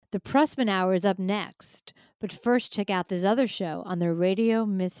The Prussman Hour is up next, but first check out this other show on the Radio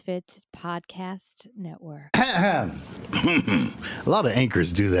Misfits podcast network. A lot of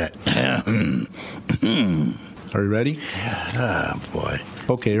anchors do that. Are you ready? Oh, boy.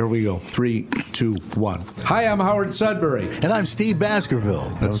 Okay, here we go. 3, 2, 1. Hi, I'm Howard Sudbury. And I'm Steve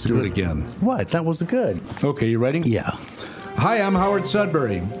Baskerville. Let's do it again. What? That was good. Okay, you ready? Yeah. Hi, I'm Howard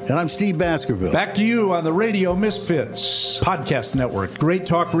Sudbury. And I'm Steve Baskerville. Back to you on the Radio Misfits podcast network. Great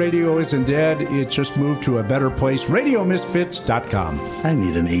talk radio isn't dead. It just moved to a better place. RadioMisfits.com. I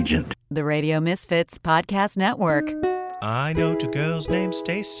need an agent. The Radio Misfits podcast network. I know two girls named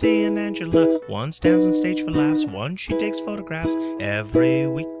Stacy and Angela. One stands on stage for laughs, one she takes photographs. Every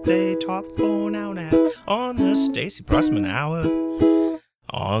week they talk for an hour and a half on the Stacy Prussman Hour.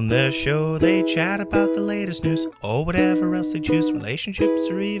 On their show they chat about the latest news, or whatever else they choose, relationships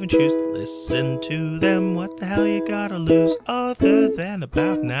or even choose to listen to them. What the hell you gotta lose other than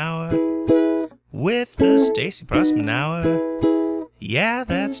about an hour with the Stacy Prussman Hour? Yeah,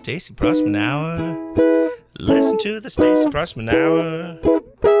 that's Stacy Prussman Hour. Listen to the Stacy Prussman Hour.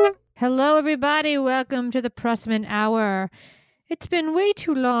 Hello, everybody. Welcome to the Prussman Hour. It's been way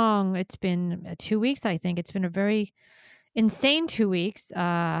too long. It's been 2 weeks, I think. It's been a very insane 2 weeks.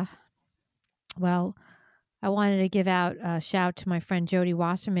 Well, I wanted to give out a shout to my friend Jody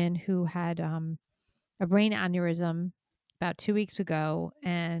Wasserman, who had a brain aneurysm about 2 weeks ago.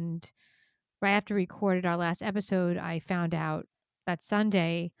 And right after we recorded our last episode, I found out that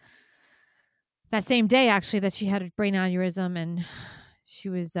Sunday, that same day, actually, that she had a brain aneurysm and she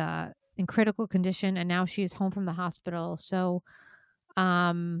was in critical condition. And now she is home from the hospital. So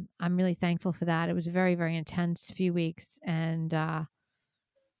I'm really thankful for that. It was a very, very intense few weeks, and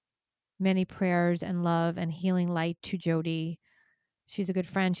many prayers and love and healing light to Jody. She's a good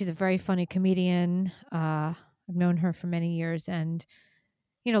friend. She's a very funny comedian. I've known her for many years, and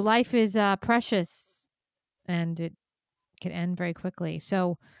you know, life is precious, and it can end very quickly.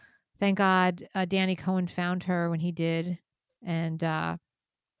 So, thank God, Danny Cohen found her when he did, and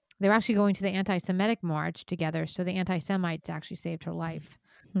they were actually going to the anti-Semitic march together. So the anti-Semites actually saved her life.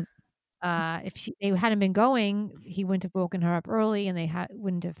 If they hadn't been going, he wouldn't have woken her up early, and they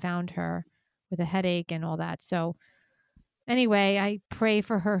wouldn't have found her with a headache and all that. So anyway, I pray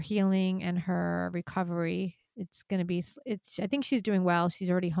for her healing and her recovery. I think she's doing well.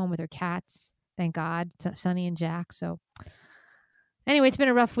 She's already home with her cats. Thank God, Sonny and Jack. So anyway, it's been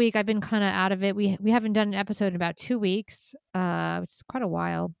a rough week. I've been kind of out of it. We haven't done an episode in about 2 weeks, which is quite a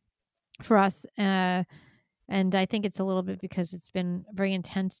while for us. And I think it's a little bit because it's been a very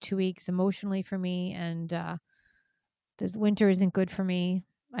intense 2 weeks emotionally for me. And this winter isn't good for me.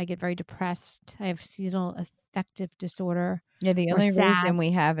 I get very depressed. I have seasonal affective disorder. Yeah, the only reason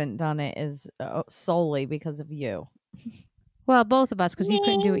we haven't done it is solely because of you. Well, both of us, because you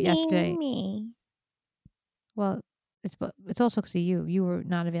couldn't do it yesterday. Well, it's also because of you. You were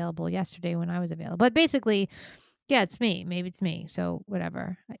not available yesterday when I was available. But basically, yeah, it's me. Maybe it's me. So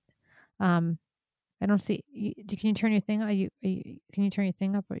whatever. I don't see. Can you turn your thing? Can you turn your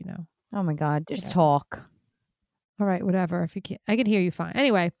thing up or no? Oh my God, just whatever. talk. All right, whatever. If you can't, I can hear you fine.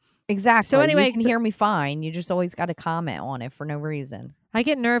 Anyway, exactly. So anyway, you can hear me fine. You just always got to comment on it for no reason. I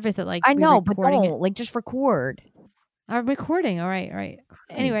get nervous at I know, but don't just record. I'm recording. All right. Christ.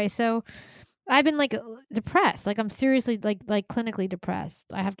 Anyway, so I've been like depressed. Like I'm seriously like clinically depressed.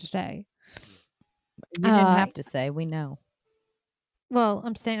 I have to say. You didn't have to say. We know. Well,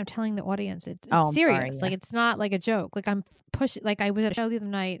 I'm telling the audience it's I'm serious. sorry, yeah. Like it's not like a joke. Like I'm pushing. Like I was at a show the other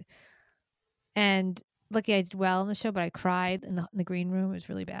night, and lucky I did well in the show, but I cried in the green room. It was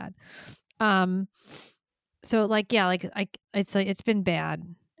really bad. So like yeah, it's been bad,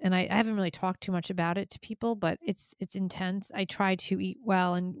 and I haven't really talked too much about it to people, but it's intense. I try to eat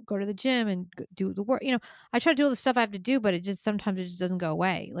well and go to the gym and do the work. You know, I try to do all the stuff I have to do, but sometimes it just doesn't go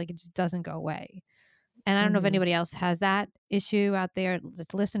away. Like it just doesn't go away. And I don't know if anybody else has that issue out there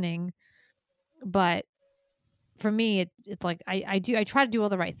that's listening, but for me, it's like I try to do all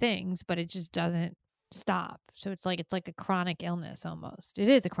the right things, but it just doesn't stop. So it's like a chronic illness almost. It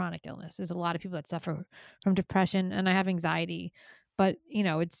is a chronic illness. There's a lot of people that suffer from depression, and I have anxiety, but you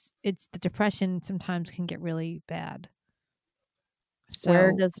know, it's the depression sometimes can get really bad. So,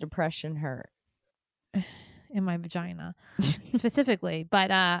 where does depression hurt? In my vagina specifically,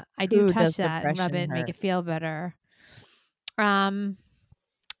 but I do touch that and rub it and make it feel better. So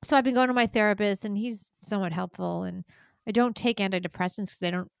I've been going to my therapist, and he's somewhat helpful, and I don't take antidepressants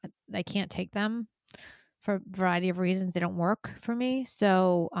because I can't take them for a variety of reasons. They don't work for me.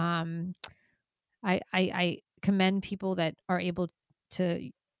 So I commend people that are able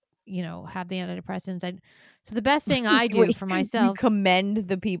to have the antidepressants. So the best thing I do Wait, for you myself, commend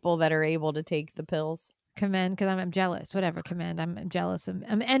the people that are able to take the pills. commend, because I'm jealous. Whatever, commend. I'm jealous.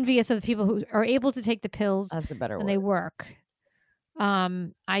 I'm envious of the people who are able to take the pills That's a better and word. they work. I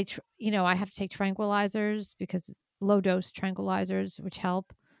have to take tranquilizers because low dose tranquilizers, which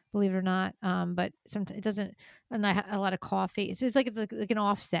help, believe it or not. But sometimes it doesn't, and I have a lot of coffee. It's like an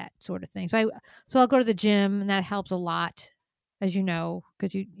offset sort of thing. So I'll go to the gym, and that helps a lot, as you know,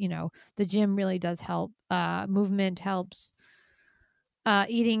 because the gym really does help. Movement helps.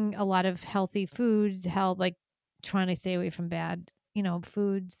 Eating a lot of healthy foods help, like trying to stay away from bad,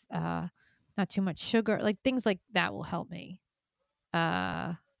 foods. Not too much sugar, like things like that will help me.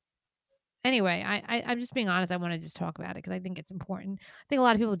 Anyway, I'm just being honest. I want to just talk about it because I think it's important. I think a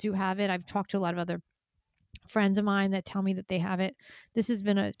lot of people do have it. I've talked to a lot of other friends of mine that tell me that they have it. This has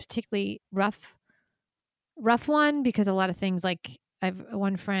been a particularly rough one because a lot of things, like I've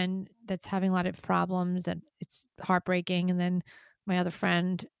one friend that's having a lot of problems and it's heartbreaking, and then my other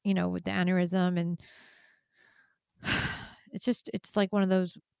friend, with the aneurysm, and it's like one of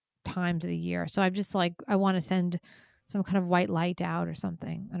those times of the year. So I'm just like, I want to send some kind of white light out or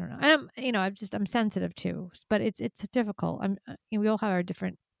something. I don't know. I'm sensitive too, but it's difficult. We all have our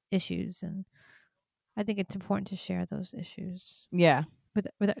different issues, and I think it's important to share those issues. Yeah.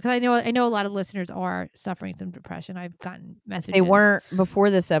 Because I know a lot of listeners are suffering some depression. I've gotten messages. They weren't before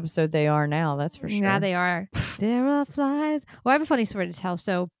this episode. They are now. That's for sure. Now they are. There are flies. Well, I have a funny story to tell.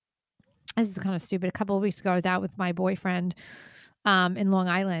 So this is kind of stupid. A couple of weeks ago, I was out with my boyfriend in Long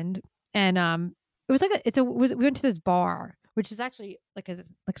Island, and it was like we went to this bar, which is actually like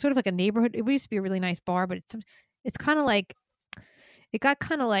sort of like a neighborhood. It used to be a really nice bar, but it's kind of like, it got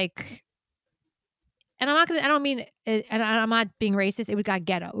kind of like, and I don't mean it, and I'm not being racist. It got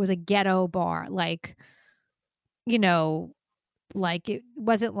ghetto. It was a ghetto bar, like, like it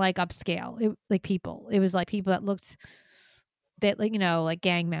wasn't like upscale. It was like people that looked like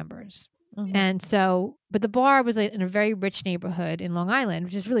gang members. Mhm. And so, but the bar was in a very rich neighborhood in Long Island,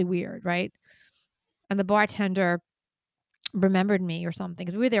 which is really weird, right? And the bartender remembered me or something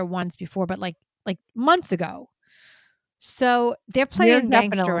because we were there once before, but like months ago. So they're playing You're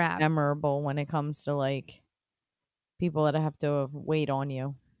gangster definitely rap. memorable when it comes to like people that have to wait on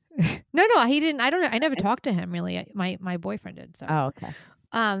you. No, he didn't. I don't know. I never talked to him really. My boyfriend did. So. Oh, okay.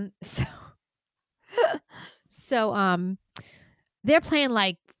 So they're playing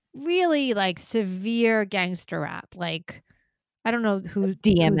like really like severe gangster rap. Like, I don't know who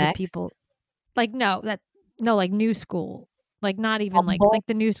DMX? the people, like, like new school, like not even Mumble? like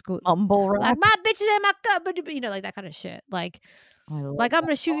the new school, Mumble rap? like my bitches in my cup, but like that kind of shit. Like I'm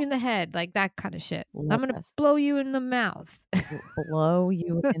gonna shoot you in the head, like that kind of shit. I'm gonna blow you in the mouth. Blow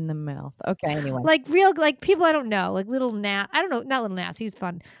you in the mouth. Okay, anyway. Like real, like people I don't know, like Little Nas. I don't know, not Little Nas. He's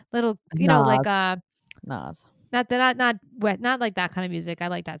fun. Little, Nas. like Nas. not wet, not like that kind of music. I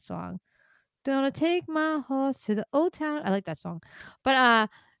like that song. Gonna take my horse to the old town. I like that song, but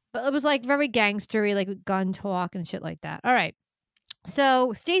it was like very gangstery, like gun talk and shit like that. All right,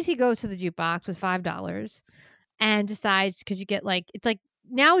 so Stacy goes to the jukebox with $5 and decides, because you get like, it's like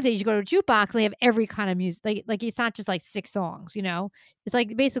nowadays you go to a jukebox and they have every kind of music. Like it's not just like 6 songs, It's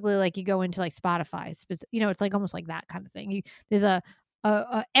like basically like you go into like Spotify, it's like almost like that kind of thing. There's a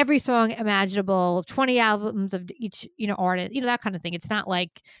every song imaginable, 20 albums of each, artist, that kind of thing. It's not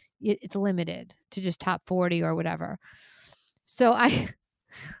like it's limited to just top 40 or whatever. So I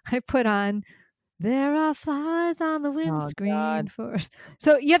put on "There Are Flies on the Windscreen for us."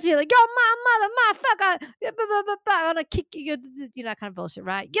 So you have to be like, "Yo, my motherfucker, I'm gonna kick you," that kind of bullshit,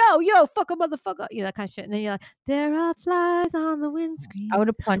 right? Yo, fuck a motherfucker, that kind of shit. And then you're like, "There are flies on the windscreen." I would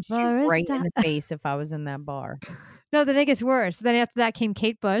have punched you right in the face if I was in that bar. No, then it gets worse. Then after that came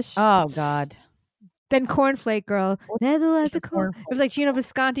Kate Bush. Oh God. Then Cornflake Girl. Never was a corn. It was like Gino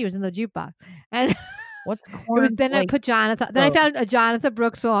Visconti was in the jukebox, and what's corn? Then I put Jonathan. Then I found a Jonathan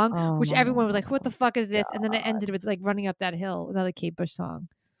Brooks song, which everyone was like, "What the fuck is this?" And then it ended with like "Running Up That Hill," another Kate Bush song.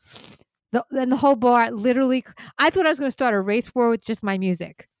 Then the whole bar literally. I thought I was going to start a race war with just my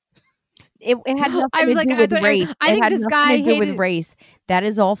music. It had nothing to do with race. I think this guy hated with race. That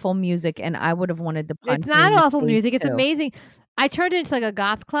is awful music, and I would have wanted to punch. It's not awful music. It's amazing. I turned it into like a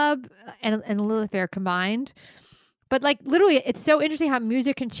goth club and Lilith Fair combined. But like literally, it's so interesting how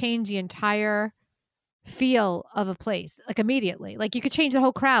music can change the entire feel of a place, like immediately. Like you could change the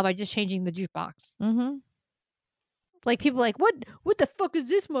whole crowd by just changing the jukebox. Mm-hmm. Like people were like, what the fuck is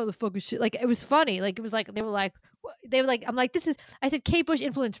this motherfucker shit? Like it was funny. Like it was like they were like, I'm like, this is. I said Kate Bush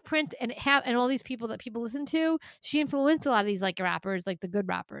influenced Prince and all these people that people listen to. She influenced a lot of these like rappers, like the good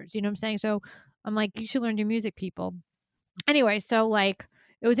rappers. You know what I'm saying? So I'm like, you should learn your music, people. Anyway, so like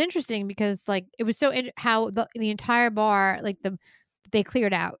it was interesting because like it was so how the entire bar like they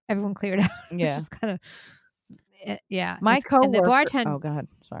cleared out. Everyone cleared out, which Yeah. is kind of yeah. My And the coworker. bartender. Oh, go ahead.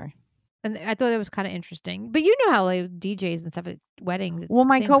 Sorry. And I thought that was kind of interesting. But you know how like DJs and stuff at weddings, it's Well,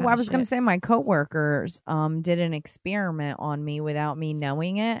 the same kind I of was going to shit. say my coworkers did an experiment on me without me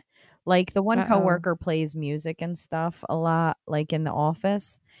knowing it. Like the one Uh-oh. coworker plays music and stuff a lot, like in the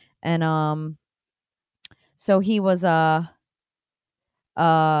office, and so he was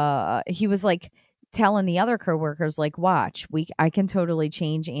like telling the other coworkers like, watch, I can totally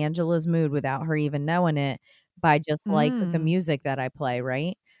change Angela's mood without her even knowing it by just like the Mm, music that I play,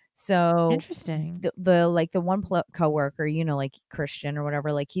 right? So interesting. the like the one coworker, you know, like Christian or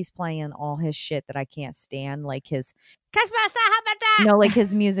whatever, like he's playing all his shit that I can't stand, like his Catch me outside, how about that? no, like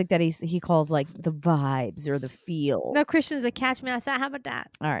his music that he calls like the vibes or the feels. No Christians that catch me outside, how about that?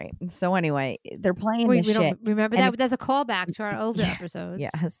 All right. So anyway, they're playing We this we shit. don't remember and that. That's a callback to our older Yeah, episodes.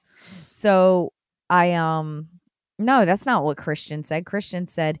 Yes. So I no, that's not what Christian said. Christian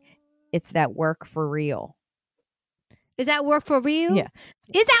said it's that work for real. Is that work for real? Yeah.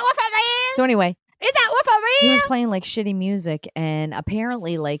 Is that work for real? So anyway, Is that work for he real? was playing like shitty music, and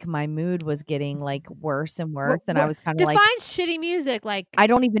apparently like my mood was getting like worse and worse, and I was kind of define like, shitty music like I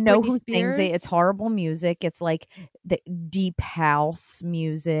don't even know Britney who sings it. It's Spears? horrible music. It's like the deep house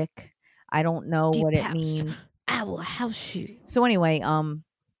music. I don't know Deep what it house. means. I will house you. So anyway,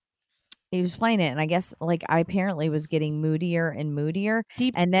 he was playing it, and I guess like I apparently was getting moodier and moodier,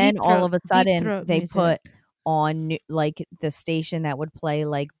 Deep and then all of a sudden throat they music. put on like the station that would play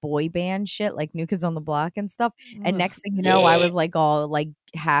like boy band shit, like New Kids on the Block and stuff. And Ugh. next thing you know, I was like all like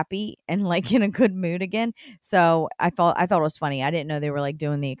happy and like in a good mood again. So I thought it was funny. I didn't know they were like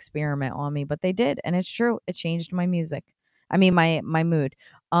doing the experiment on me, but they did, and it's true. It changed my music. I mean my mood.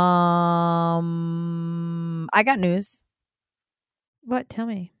 I got news. What? Tell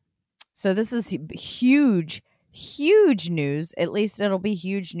me. So this is huge, huge news. At least it'll be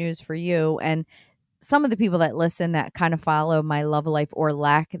huge news for you and some of the people that listen that kind of follow my love life or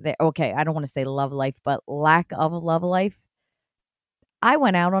lack the okay, I don't want to say love life, but lack of a love life. I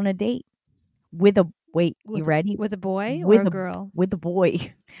went out on a date with a you ready? With a boy With or a girl? With a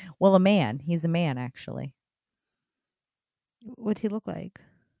boy. Well, a man. He's a man actually. What's he look like?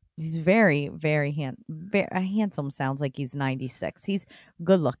 He's very, very handsome. Sounds like he's 96. He's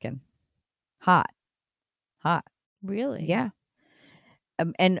good looking. Hot. Really? Yeah.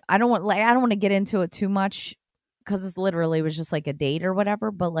 And I don't want to get into it too much because it's literally was just like a date or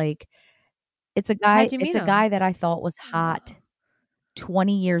whatever. But like, it's a guy. How'd you meet It's a him? guy that I thought was hot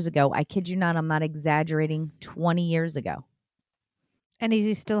 20 years ago. I kid you not. I'm not exaggerating. 20 years ago. And is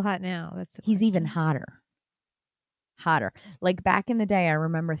he still hot now? That's the He's even question. hotter. Like back in the day, I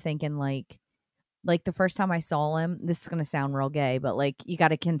remember thinking like the first time I saw him, this is going to sound real gay, but like you got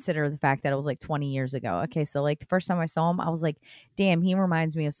to consider the fact that it was like 20 years ago. Okay. So like the first time I saw him, I was like, damn, he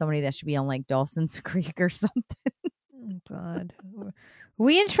reminds me of somebody that should be on like Dawson's Creek or something. Oh, God.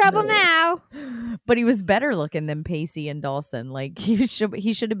 We in trouble now. But he was better looking than Pacey and Dawson. Like he should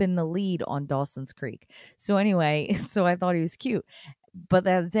have been the lead on Dawson's Creek. So anyway, so I thought he was cute. But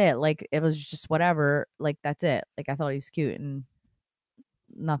that's it. Like it was just whatever. Like that's it. Like I thought he was cute and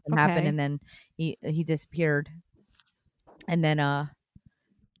nothing happened, Okay. and then he disappeared. And then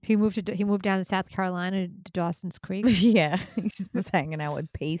He moved down to South Carolina to Dawson's Creek. yeah, he just was hanging out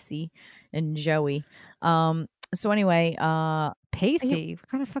with Pacey and Joey. So anyway, Pacey. What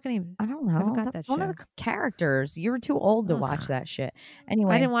kind of fucking name? I don't I know. forgot That's that one of show. the characters. You were too old to watch Ugh. that shit.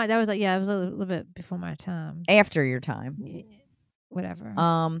 Anyway, I didn't want that was like it was a little bit before my time. after your time. Whatever.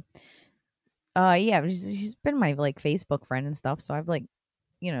 Yeah, she's been my like Facebook friend and stuff. So I've like,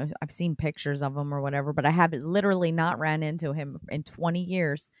 you know, I've seen pictures of him or whatever, but I have literally not ran into him in 20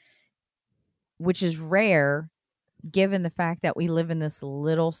 years, which is rare given the fact that we live in this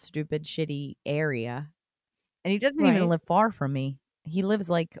little stupid shitty area. And he doesn't even Right. live far from me. He lives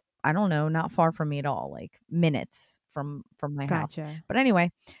like, I don't know, not far from me at all, like minutes from my house. Gotcha. But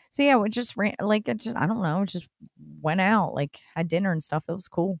anyway, so yeah, we just ran like it just I don't know, just went out, like had dinner and stuff. It was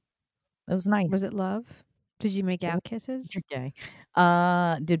cool. It was nice. Was it love? Did you make out kisses? You're gay.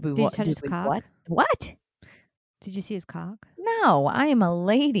 Did we Did you what? touch Did his we cock? what? What? Did you see his cock? No, I am a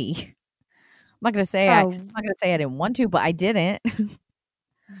lady. I'm not gonna say I didn't want to, but I didn't.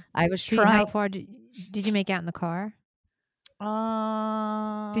 I was How trying. far did you make out in the car?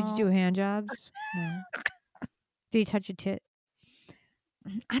 Did you do hand jobs? No. Did he touch your tit?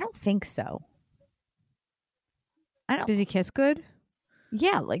 I don't think so. I don't. Does he kiss good?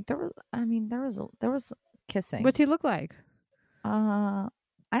 Yeah, like there was kissing. What's he look like? I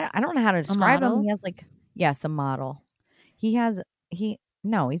don't know how to describe him. model? He has like yes, a model. He has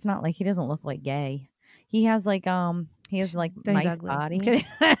No, he's not like he doesn't look like gay. He has like Then he's nice ugly. I'm body. kidding.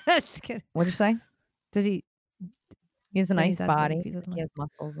 Just kidding. What'd you say? Does he? He has a Then nice he's ugly body. if he doesn't He look. has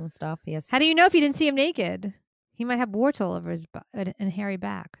muscles and stuff. He has How do you know if you didn't see him naked? He might have warts all over his and hairy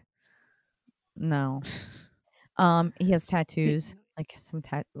back. no. He has tattoos, like some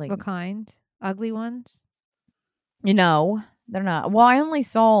like What kind? Ugly ones? they're not. Well, I only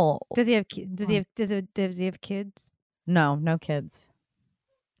saw Does he have? Does he have? Does he have kids? no kids.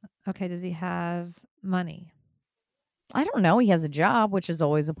 Okay. Does he have money? I don't know. He has a job, which is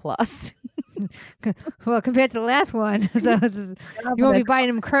always a plus. Well, compared to the last one, so you won't be buying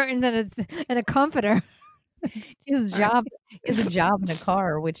him curtains and a comforter. His job is a job in a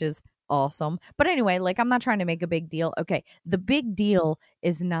car, which is awesome. But anyway, like I'm not trying to make a big deal. Okay, the big deal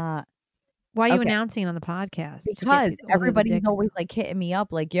is not Why are you okay. announcing it on the podcast? Because everybody's always like hitting me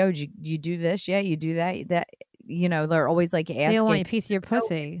up, like, "Yo, you do this? Yeah, you do that." That they're always like asking. They don't want a piece of your They're so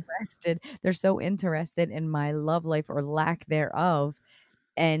pussy. They're so interested in my love life or lack thereof,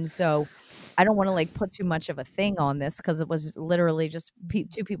 and so I don't want to like put too much of a thing on this because it was literally just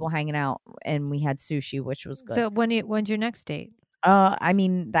two people hanging out, and we had sushi, which was good. So when's your next date? I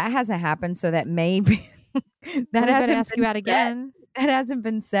mean that hasn't happened, so that may be that Well, they better hasn't ask you been out set. again. That hasn't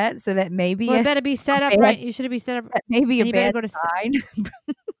been set, so that may be Well, it better be set up bad- right. You should be set up. that may be and a you better bad go to.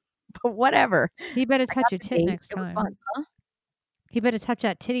 sign. But whatever. He better I touch got your the tit date. next It was time. fun, huh? He better touch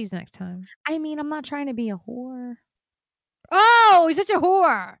that titties next time. I mean, I'm not trying to be a whore. Oh, he's such a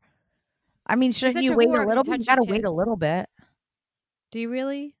whore. I mean, such shouldn't you a wait whore a 'cause little you bit? You touched your gotta wait a little tits. bit. Do you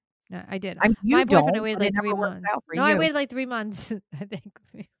really? No, I did. I mean, you My boyfriend, I don't, waited but it like 3 never worked months. out for No, I you. waited like 3 months. I think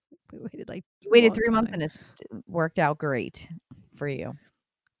we waited like You waited long 3 months time. and it's worked out great for you.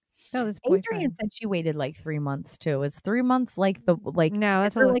 No, this Adrian boyfriend. said she waited like 3 months too. Is 3 months like the like? No, Is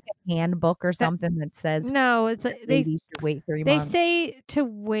that's there a like a handbook or something that says no. It's like they ladies should wait 3 they months? say to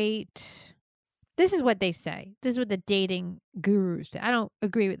wait. This is what they say. This is what the dating gurus say. I don't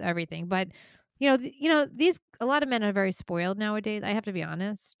agree with everything, but these a lot of men are very spoiled nowadays. I have to be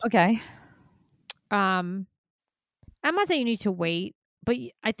honest. Okay. I'm not saying you need to wait, but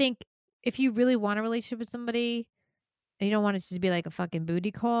I think if you really want a relationship with somebody and you don't want it to be like a fucking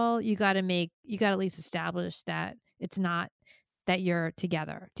booty call, you got to at least establish that it's not that you're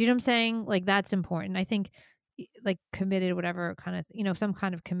together. Do you know what I'm saying? Like that's important. I think like committed, whatever kind of, some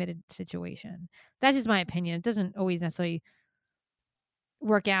kind of committed situation. That's just my opinion. It doesn't always necessarily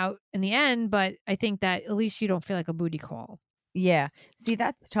work out in the end, but I think that at least you don't feel like a booty call. Yeah. See,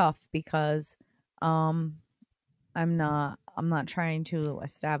 that's tough because I'm not trying to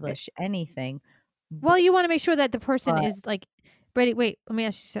establish anything. Well, you want to make sure that the person But- is like, Brady, wait, let me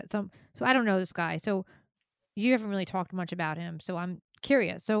ask you something. So I don't know this guy. So you haven't really talked much about him. So I'm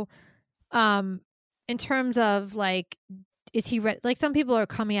curious. So, in terms of like, is he like some people are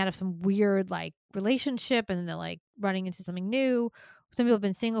coming out of some weird like relationship and then they're like running into something new. Some people have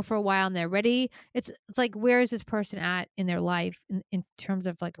been single for a while and they're ready. It's like, where is this person at in their life in terms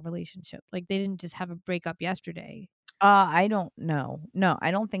of like a relationship? Like they didn't just have a breakup yesterday. I don't know. No, I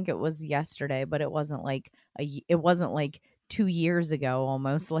don't think it was yesterday, but it wasn't like it wasn't like 2 years ago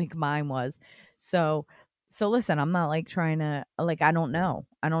almost like mine was. So listen, I'm not like trying to like I don't know.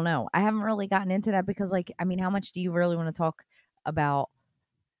 I haven't really gotten into that because like I mean, how much do you really want to talk about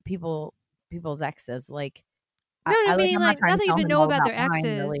people's exes? Like No, I mean, I'm not like, trying nothing tell to him know all about their mine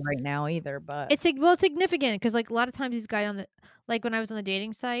really exes. right now either, but It's significant because like a lot of times these guys on the like when I was on the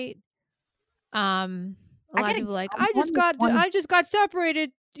dating site, a lot of people are like I'm I just got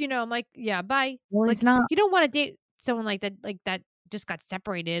separated. I'm like, yeah, bye. well, Like he's not. you don't want to date someone like that just got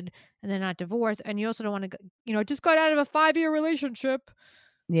separated and they're not divorced, and you also don't want to just got out of a 5-year relationship.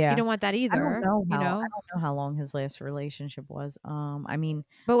 Yeah. You don't want that either. I don't know how long his last relationship was. I mean,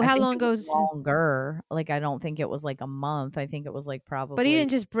 But I how think long it was goes? longer. Like I don't think it was like a month. I think it was like probably. But he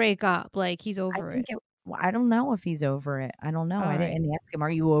didn't just break up. Like he's over it. I don't know if he's over it. I don't know. All I right. didn't ask him. Are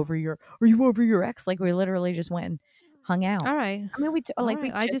you over your ex? Like we literally just went and hung out. All right. I mean, we All like right.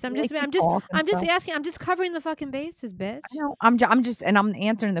 we. I'm just asking. I'm just covering the fucking bases, bitch. I know. I'm just and I'm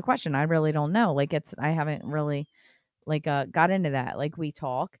answering the question. I really don't know. Like I haven't really like got into that. Like we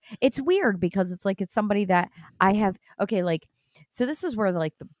talk. It's weird because it's like it's somebody that I have like so this is where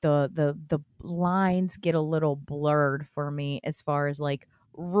like the lines get a little blurred for me as far as like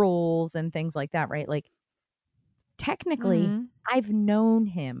rules and things like that, right? Like technically Mhm. I've known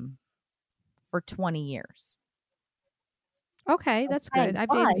him for 20 years. Okay, that's Okay, good. I've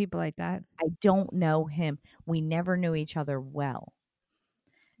but dated people like that. I don't know him. We never knew each other well.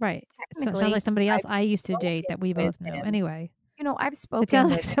 Right. So it sounds Technically, like somebody else I've I used to date spoken that we with both know. him. Anyway. You know, I've It spoken sounds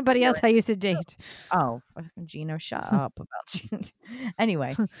like with somebody else I used to date. Oh, fucking Gino, shut up about you.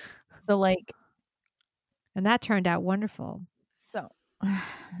 Anyway, so like, And that turned out wonderful. so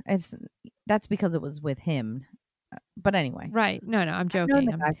it's that's because it was with him. But anyway, Right. No, I'm I've known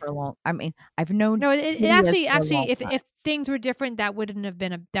joking. the guy for a long. I mean, I've known No, who he is for a actually, long if time. things were different, that would have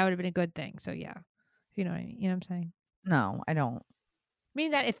been a good thing. So yeah, you know what I mean. You know what I'm saying? No, I don't.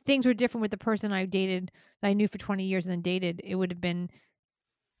 Meaning that if things were different with the person I dated, that I knew for 20 years and then dated, it would have been.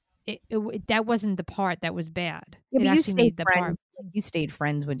 That wasn't the part that was bad. Yeah, It but you actually stayed made the friends. part. You stayed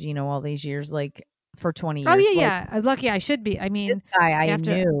friends with Gino all these years, like for 20 Oh years. yeah, Like yeah. Lucky I should be. I this mean, guy, I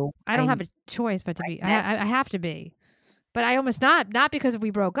after knew. I don't have a choice but to be. met. I have to be. But I almost not because we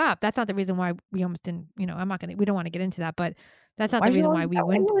broke up. That's not the reason why we almost didn't. You know, I'm not gonna. We don't want to get into that. But that's not the reason why we Why are you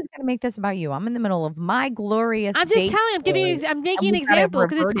went. always gonna make this about you? I'm in the middle of my glorious. I'm just date telling. I'm giving you. story, I'm making and an we gotta example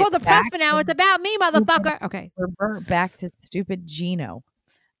because it's revert called the it back Prussman Hour. to- It's about me, we gotta motherfucker. Okay. Revert back to stupid Gino.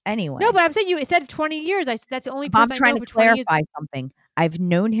 Anyway, No, but I'm saying you said 20 years. That's the only I'm person I trying know to for 20 years. clarify something. I've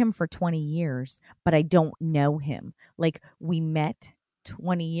known him for 20 years, but I don't know him. Like we met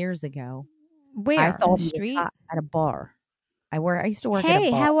 20 years ago. Where? I In thought the he street? was hot at a bar. I used to work at a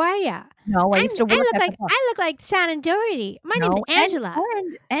Hey, bar. how are ya? No, I used to work at the bar. I look like Shannon Doherty. My No, name's Angela.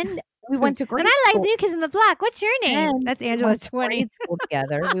 and we went to grade And I like school. the new kids in the block. What's your name? And That's we Angela went to 20. grade school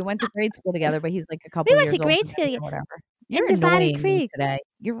together. We went to grade school together, but he's like a couple We went years to older grade than school me or whatever. in You're Divided annoying me Creek. today.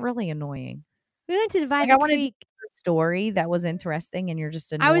 You're really annoying. We went to Like Divided I wanted to Creek. hear a story that was interesting, and you're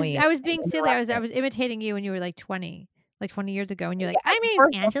just annoying. I was being silly. I interrupting. was imitating you when you were like 20 years ago, and you're Yeah, like, "My name's first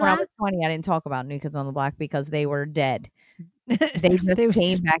off, when I Angela." was 20, I didn't talk about New Kids on the Block because they were dead. They just They was-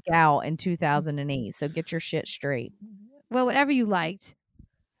 came back out in 2008. So get your shit straight. Well, whatever you liked.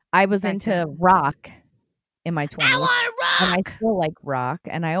 I was Back into then. rock in my 20s. I want to And I rock. still like rock,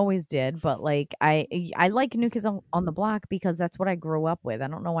 and I always did, but like I like New Kids on the Block because that's what I grew up with. I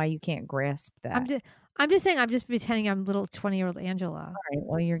don't know why you can't grasp that. I'm just saying. I'm just pretending I'm little 20-year-old Angela. All right,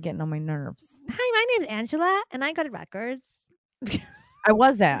 well, you're getting on my nerves. Hi, my name's Angela, and I go to Rutgers.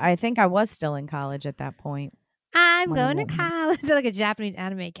 I think I was still in college at that point. I'm When I going to went- college. It's like a Japanese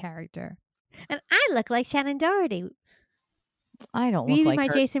anime character, and I look like Shannon Doherty. I don't Will look you be like my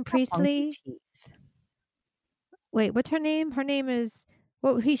her. Jason Funky Priestley? teeth. Wait, what's her name? Her name is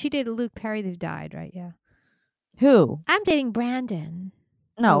she dated Luke Perry who died, right? Yeah. Who? I'm dating Brandon.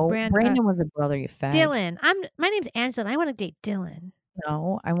 No, Brand- Brandon was a brother, you fag. Dylan. My name's Angela. And I want to date Dylan.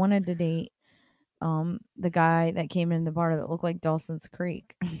 No, I wanted to date the guy that came in the bar that looked like Dawson's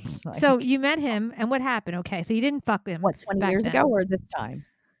Creek. Like, So you met him, and what happened? Okay, so you didn't fuck him. what, 20 back years then. ago or this time?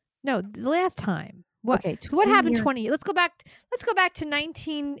 No, the last time. What? Okay, So what 20 happened? years- 20. Let's go back. Let's go back to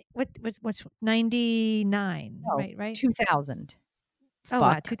 99. No, Right. 2000. Oh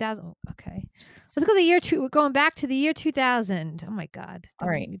wow, Fuck. 2000. Okay. So let's go to the year two. We're going back to the year 2000. Oh my God. All Don't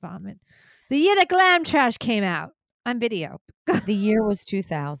right. make me vomit. The year that Glam Trash came out on video. The year was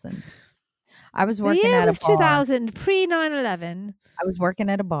 2000. I was The working year at was a bar. 2000, pre 9/11. I was working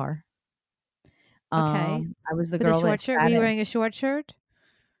at a bar. Okay. I was the With a girl that short shirt. Were sat you in- wearing a short shirt?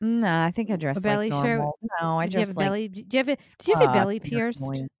 Nah, I think I dressed belly like shirt? normal. No, I Did you have just a like belly? Did you have your belly you're pierced?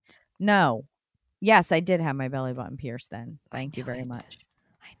 annoying. No. Yes, I did have my belly button pierced then. Thank you knew very it. much.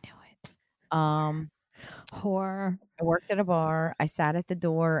 I knew it. I Whore. worked at a bar. I sat at the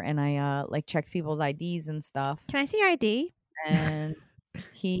door and I like checked people's IDs and stuff. Can I see your ID? And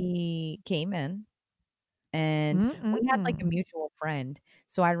he came in and we had like a mutual friend.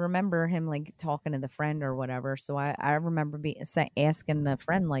 So I remember him like talking to the friend or whatever. So I remember asking the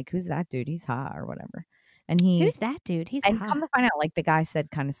friend like, "Who's that dude? He's hot," or whatever. And Who's that dude? He's and hot. come to find out, like the guy said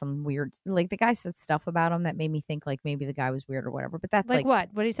kind of some weird, like the guy said stuff about him that made me think like maybe the guy was weird or whatever. But that's Like like what?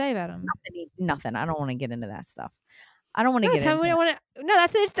 What did he say about him? nothing. I don't want to get into that stuff. I don't want to No, get tell into me that. we don't want to. No,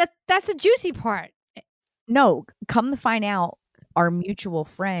 that's it. That's a juicy part. No, come to find out, our mutual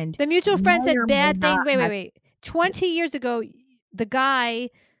friend. The mutual friend may said or may bad things. not Wait. have- 20 years ago, the guy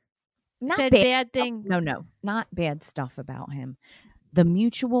Not said bad bad thing. No, not bad stuff about him. The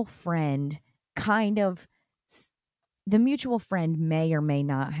mutual friend the mutual friend may or may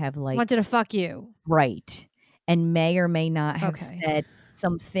not have like Wanted to fuck you. right and may or may not have Okay. said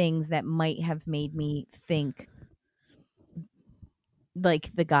some things that might have made me think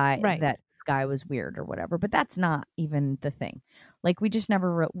like the guy Right. that this guy was weird or whatever, but that's not even the thing. Like we just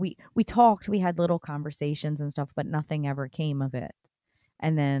never we talked, we had little conversations and stuff, but nothing ever came of it.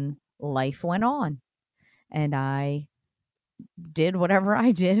 And then life went on and I did whatever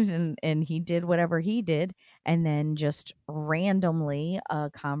I did and he did whatever he did, and then just randomly a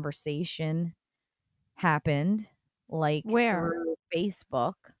conversation happened like Where? through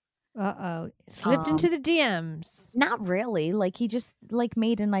Facebook Slipped into the DMs. Not really. Like he just like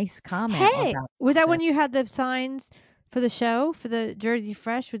made a nice comment Hey, about was that when something. you had the signs for the show for the Jersey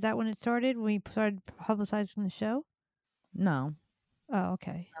Fresh? Was that when it started? When you started publicizing the show? No. Oh,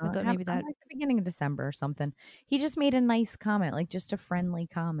 okay. I thought maybe that. Like the beginning of December or something. He just made a nice comment, like just a friendly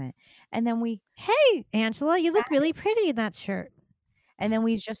comment. And then we Hey, Angela, you look really pretty in that shirt.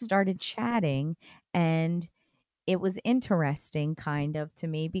 just started chatting, and it was interesting kind of to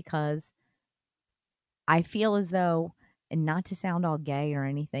me because I feel as though, and not to sound all gay or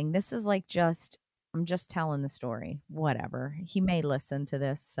anything, this is like I'm just telling the story. Whatever. He may listen to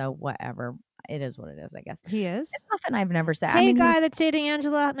this, so whatever. It is what it is, I guess. He is. It's nothing I've never said. I Hey, mean, guy that's dating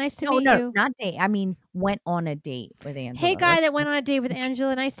Angela. Nice to meet no, you. not date. I mean, went on a date with Angela. Hey, guy that went on a date with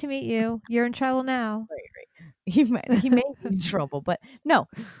Angela. Nice to meet you. You're in trouble now. Right. He may be in trouble, but no.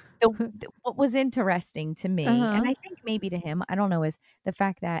 What was interesting to me, and I think maybe to him, I don't know, is the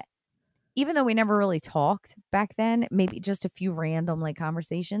fact that even though we never really talked back then, maybe just a few random like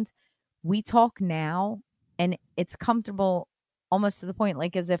conversations, we talk now and it's comfortable almost to the point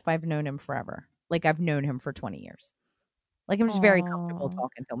like as if I've known him forever. Like I've known him for 20 years. Like I'm just very comfortable Aw,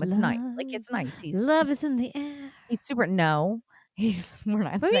 talking to him. It's nice. Like it's nice. love is in the air. He's super we're not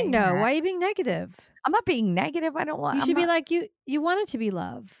What do you saying know? that. Why are you being negative? I'm not being negative. I don't want You I'm should be not, like you want it to be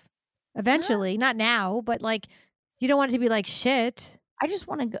love. Eventually, not now, but like you don't want it to be like shit. I just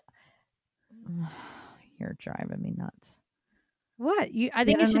want to go. You're driving me nuts. What? I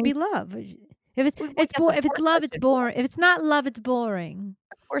think it should be love. If it's Well, it's yes, of if it's course I love, it's should be loved. boring. If it's not love, it's boring.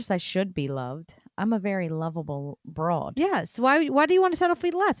 Of course I should be loved. I'm a very lovable broad. Yes. Why do you want to settle for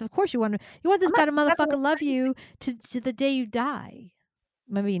less? Of course you want this guy to not motherfucking settling love you to the day you die.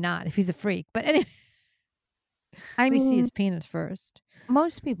 Maybe not if he's a freak, but anyway, I at least see mean, his penis first.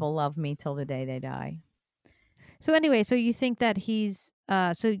 most people love me till the day they die. So anyway, so you think that he's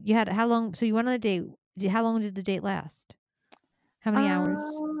so you had how long? So you went on a date. How long did the date last? How many hours?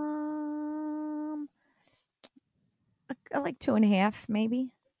 Like 2.5,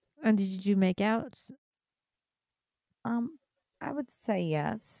 maybe. And did you make out? I would say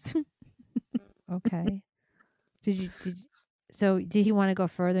yes. Okay. So did he want to go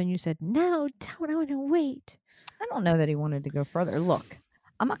further and you said, no, don't, I want to wait. I don't know that he wanted to go further. Look,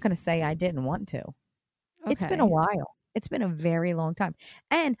 I'm not going to say I didn't want to. Okay. It's been a while. It's been a very long time.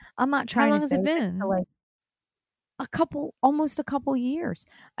 And I'm not How trying long to has say it this been? to like almost a couple years.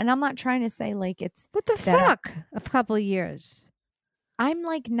 And I'm not trying to say like it's What the fuck? A couple of years. I'm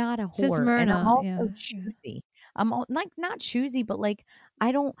like not a Says whore, and Myrna, I'm also yeah. choosy. I'm like not choosy, but like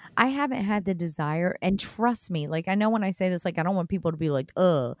I haven't had the desire. And trust me, like I know when I say this, like I don't want people to be like,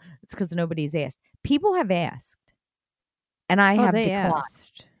 it's because nobody's asked. People have asked, and I have They declined.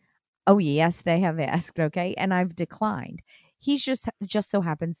 asked. Oh yes, they have asked. Okay, and I've declined. He's just so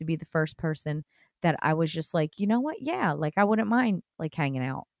happens to be the first person that I was just like, you know what? Yeah, like I wouldn't mind like hanging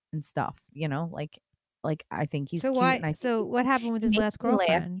out and stuff. You know, like I think he's So cute, and I think so what happened with he his makes last me laugh. He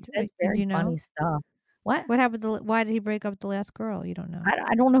girlfriend? says Did very you know? funny stuff. What? What happened? Why did he break up with the last girl? You don't know.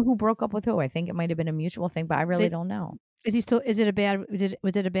 I don't know who broke up with who. I think it might have been a mutual thing, but I really don't know. Is he still? Is it a bad?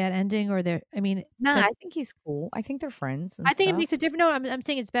 Was it a bad ending or there? I mean, No, I think he's cool. I think they're friends. And I think it stuff. makes a difference. No, I'm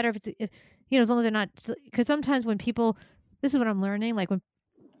saying it's better if it's as long as they're not. Because sometimes when people, this is what I'm learning. Like when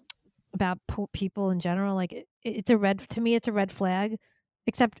about people in general, like it's a red to me. It's a red flag,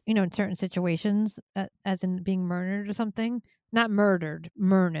 except in certain situations, as in being murdered or something. Not murdered,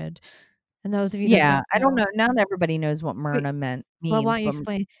 murdered. And those of you that Yeah, don't I don't know. Not everybody knows what Myrna means. Well, why don't you But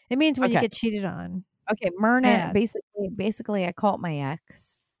explain? It means when you okay. get cheated on. Okay, Myrna. Bad. Basically, I caught my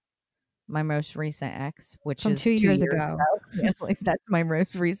ex, my most recent ex, which From is 2 years ago. Yeah, like, that's my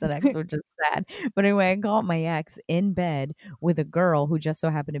most recent ex, which is sad. But anyway, I caught my ex in bed with a girl who just so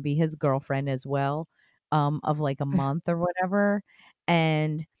happened to be his girlfriend as well, of like a month or whatever.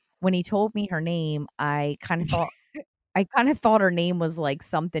 And when he told me her name, I kind of thought her name was like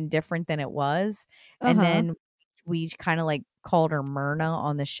something different than it was. And then we kind of like called her Myrna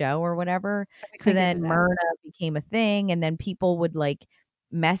on the show or whatever. So then Myrna became a thing, and then people would like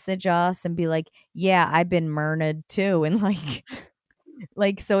message us and be like, yeah, I've been Myrna'd too. And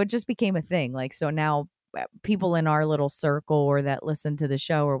like, so it just became a thing. Like, so now people in our little circle or that listen to the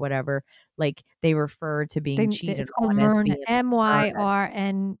show or whatever, like they refer to being cheated It's called on Myrna, as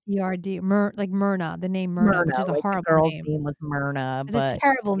Myrnerd, like Myrna, the name Myrna, which is a like horrible the girl's name. name was Myrna, It's but a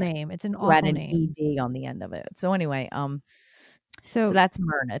terrible name. It's an who had awful an name. ED on the end of it. So anyway, So that's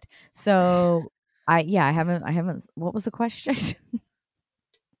Myrna'd. So I haven't. What was the question?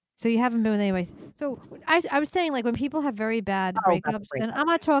 So you haven't been with anybody. So I was saying like when people have very bad Oh, that's breakups, and I'm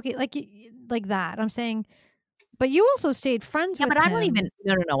not talking like that. I'm saying But you also stayed friends Yeah, with but I don't even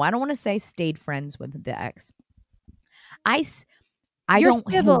him. no, I don't wanna say stayed friends with the ex. I s I You're don't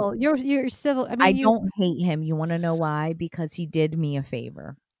hate civil. You're civil. I I mean, you don't hate him. You wanna know why? Because he did me a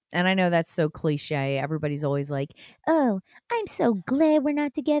favor. And I know that's so cliche. Everybody's always like, "Oh, I'm so glad we're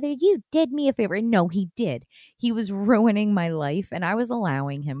not together. You did me a favor." And no, he did. He was ruining my life, and I was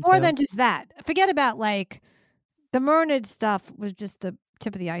allowing him more to. than just that. Forget about like the Mernod stuff was just the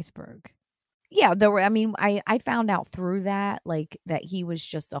tip of the iceberg. Yeah, there were I mean, I found out through that, like, that he was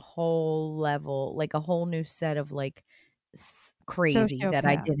just a whole level, like, a whole new set of, like, crazy that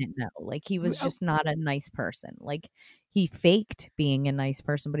I Sociopath. didn't know. Like, he was Oh, just not a nice person. Like, he faked being a nice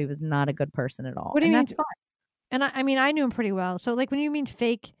person, but he was not a good person at all, what do you and mean? that's fine. And I mean, I knew him pretty well. So, like, when you mean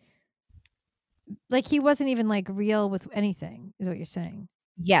fake, like he wasn't even like real with anything, is what you're saying.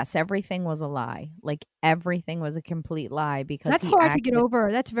 Yes, everything was a lie. Like, everything was a complete lie because That's he hard to get acted.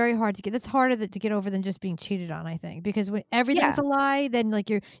 over. That's very hard to get. That's harder to get over than just being cheated on, I think. Because when everything's Yeah. a lie, then like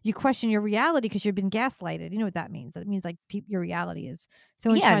you question your reality because you've been gaslighted. You know what that means? That means like your reality is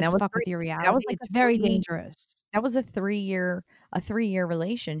someone Yeah, and tries to fuck with your that was reality. like It's very dangerous. that was a 3-year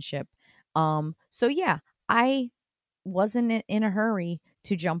relationship. So yeah, I wasn't in a hurry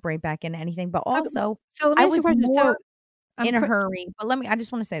to jump right back into anything, but So, also so let me I ask you a was question. So more I'm in a quick. hurry, but I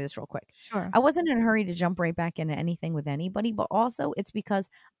just wanna say this real quick. Sure. I wasn't in a hurry to jump right back into anything with anybody, but also it's because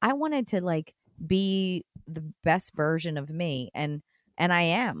I wanted to, like, be the best version of me, and I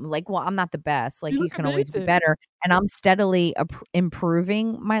am. Like, well, I'm not the best, like, You you look can always be amazing. better, and I'm steadily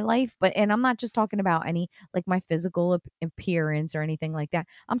improving my life, and I'm not just talking about any like, my physical appearance or anything like that.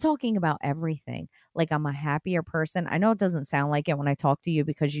 I'm talking about everything. Like, I'm a happier person. I know it doesn't sound like it when I talk to you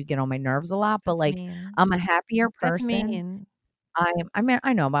because you get on my nerves a lot, but, That's like, mean. I'm a happier That's person. mean. I mean,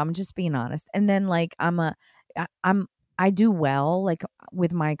 I know, but I'm just being honest. And then, like, I'm I do well, like,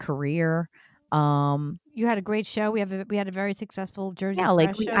 with my career. Um, You had a great show. We had a very successful Jersey yeah,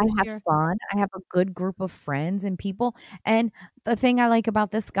 like, Fresh show I this have year. fun. I have a good group of friends and people. And the thing I like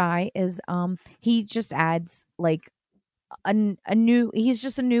about this guy is, he just adds, like, a new he's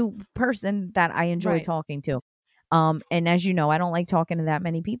just a new person that I enjoy Right. talking to. And as you know, I don't like talking to that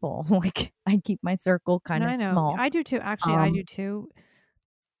many people. Like, I keep my circle kind No, of I know. small. I do too. Actually, I Um do too.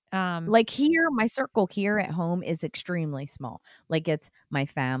 Um, Like here, my circle here at home is extremely small. Like it's my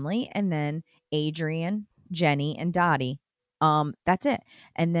family and then Adrian, Jenny, and Dottie. That's it.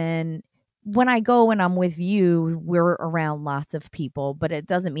 And then when I go and I'm with you, we're around lots of people, but it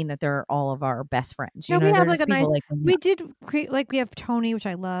doesn't mean that they're all of our best friends. no, You we know, have they're like a just nice. people like when you. We did create like we have Tony, which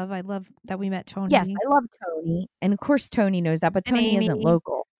I love. I love that we met Yes, Tony I love Tony. And of course Tony knows that, but and Tony isn't Amy.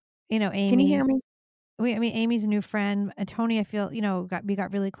 local. You know, Can you hear Amy. me? I mean, Amy's a new friend, and Tony. I feel we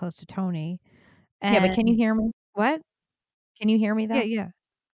got really close to Tony. Yeah, but And can you hear me? what? Can you hear me Yeah, though? yeah.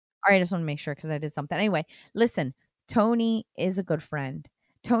 Alright, I just wanna make sure because I did something. Anyway, listen, Tony is a good friend.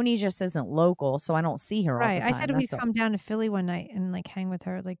 Tony just isn't local, so I don't see her all Right. the I time, said we'd that's all. come down to Philly one night and like hang with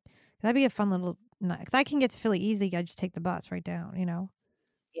her. Like that'd be a fun little night. Because I can get to Philly easy. I just take the bus right down. You know.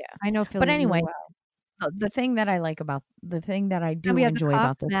 Yeah. I know But Philly really anyway, well. the thing that I And we do have the enjoy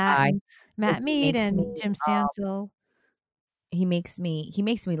Cups, about this guy is Matt Mead and Jim Stansel. he makes me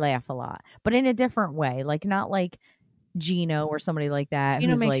laugh a lot, but in a different way, like, not like Gino or somebody like that Gino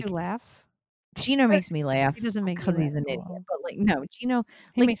who's makes you like laugh. Gino makes me He laugh doesn't make me because laugh he's an at idiot, all. but, like, no,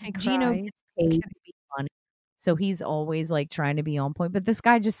 He makes me Gino cry. gets paid to be funny, so he's always, like, trying to be on point, but this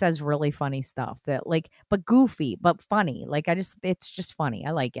guy just says really funny stuff that, like but goofy, but funny, like, it's just funny,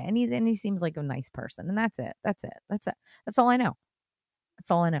 I like it, and he seems like a nice person, and that's it. That's all I know.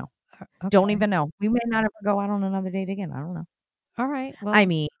 That's all I know. Don't Okay. even know. We may not ever go out on another date again, I don't know. All right. I Well,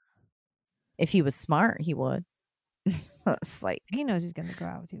 mean, if he was smart, he would. It's like, he knows he's gonna go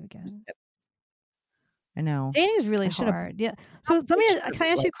out with you again. I know. Dating is really I should have hard. Yeah. So let I me should have, can I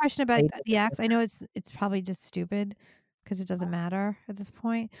ask you like, a question about played with the it ex? I know different. it's probably just stupid because it doesn't matter at this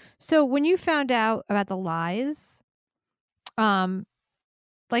point. So when you found out about the lies, um,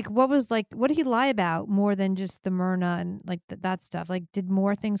 like what did he lie about more than just the Myrna and like that stuff? Like did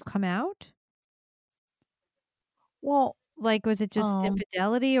more things come out? Well, Like was it just um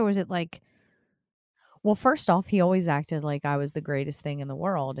infidelity or was it like Well, first off, he always acted like I was the greatest thing in the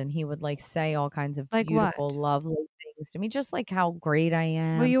world, and he would, like, say all kinds of beautiful, what? lovely things to me, just like how great I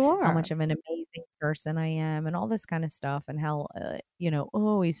Well, am, you how are. much of an amazing person I am, and all this kinda stuff, and how,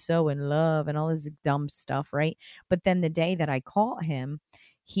 "Oh, he's so in love," and all this dumb stuff, right? But then the day that I caught him,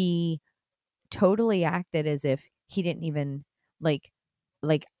 he totally acted as if he didn't even like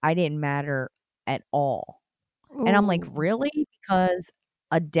I didn't matter at all. And I'm like, Ooh. "Really? Because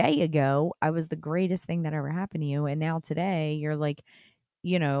a day ago, I was the greatest thing that ever happened to you, and now today, you're like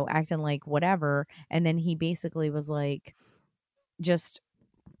acting like whatever. And then he basically was like just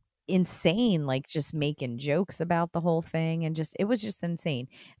insane, like just making jokes about the whole thing, and it was just insane.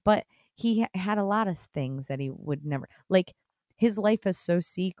 But he had a lot of things that he would never, like, his life is so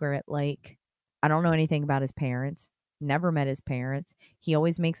secret. Like, I don't know anything about his parents. Never met his parents. He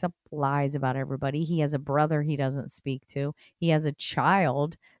always makes up lies about everybody. He has a brother he doesn't speak to. He has a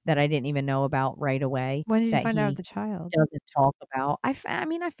child that I didn't even know about right away When did you that find out he the child? doesn't talk about. I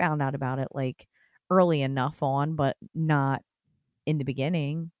mean, I found out about it like early enough on, but not in the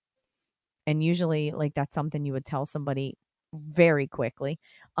beginning. And usually, like, that's something you would tell somebody very quickly.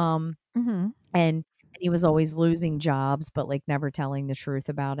 Mm-hmm. And he was always losing jobs, but, like, never telling the truth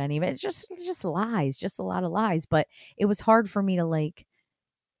about any of it. It's just lies, just a lot of lies. But it was hard for me to,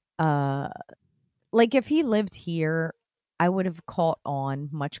 uh like, if he lived here, I would have caught on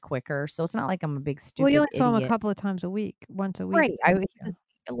much quicker. So it's not like I'm a big Well, you stupid only saw him a idiot. couple of times a week, once a week. Right. I He think, yeah. was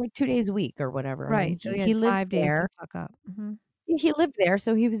like 2 days a week or whatever. I mean, Right. So he he he had lived 5 days to there. fuck up. Mm-hmm. He lived there,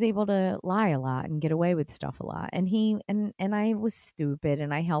 so he was able to lie a lot and get away with stuff a lot. And and I was stupid,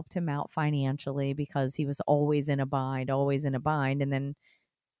 and I helped him out financially because he was always in a bind, always in a bind. And then,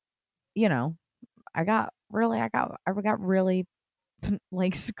 you know, I got really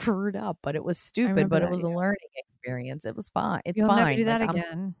like screwed up, but it was I stupid, remember but it that. was Yeah. a learning experience. It was fine. It's You'll never do fine. that Like,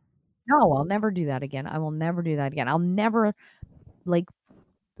 again. no, I'll never do that again. I will never do that again. I'll never like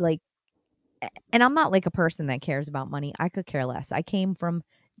like and I'm not like a person that cares about money. I could care less. I came from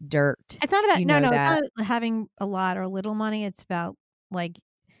dirt. It's not about You no, know no, it's that. not having a lot or little money. It's about, like,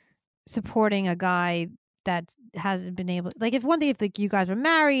 supporting a guy that hasn't been able, like, if one thing if, like, you guys were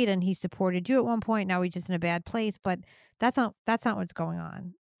married and he supported you at one point, now he's just in a bad place, but that's not what's going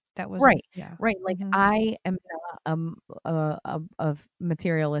on. That wasn't, Right, yeah. right, like, Mhm. I am not, a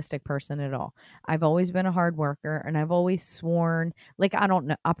materialistic person at all. I've always been a hard worker, and I've always sworn, like, I don't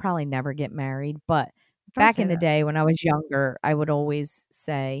know, I'll probably never get married, but Don't back say in the that. day when I was younger, I would always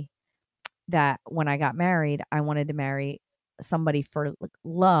say that when I got married, I wanted to marry somebody for, like,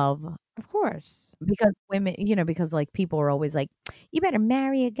 love, Of course. because women, because, like, people are always like, "You better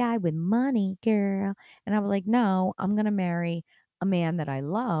marry a guy with money, girl." And I was like, "No, I'm gonna marry a man that I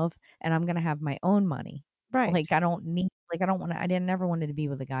love, and I'm gonna have my own money." Right. Like, I don't need, like, I don't wanna I didn't never wanted to be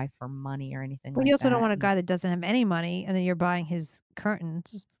with a guy for money or anything But you like also don't that. want a And guy that doesn't have any money, and then you're buying his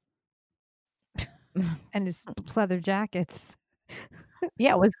curtains and his pleather jackets.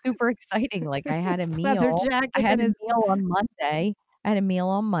 yeah, it was super exciting. Like, Pleather I jackets had and a his meal on Monday. I had a meal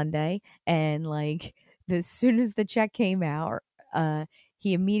on Monday, and, like, as soon as the check came out,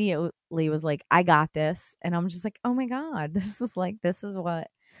 he immediately was like, "I got this." And I'm just like, "Oh my god, this is what,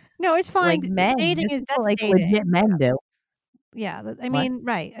 No, it's like, fine. Dating this is is what, that's like, dating. legit men do." Yeah, I What? mean,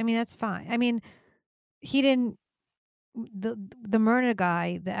 right. I mean, that's fine. I mean, he didn't the Myrna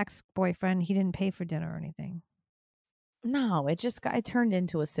guy, the ex-boyfriend, he didn't pay for dinner or anything. No, it turned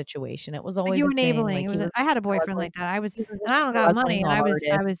into a situation. It was Like, always you a were thing, enabling. like, It was I had a boyfriend like that. he was a And I don't got money, struggling and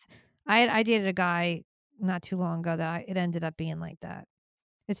artist. I dated a guy not too long ago that it ended up being like that.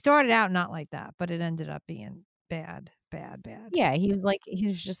 It started out not like that, but it ended up being bad, bad, bad. Yeah, he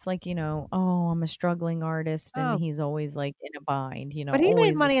was just like, "Oh, I'm a struggling artist," and Oh, he's always, like, in a bind, but he made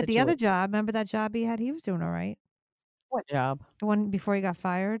always a money at the other situation. job. Remember that job he had? He was doing all right. What job? The one before he got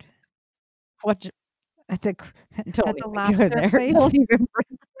fired What j at the Don't at the even go lobster there. place. Don't even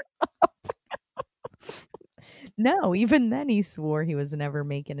bring No, even then he swore he was never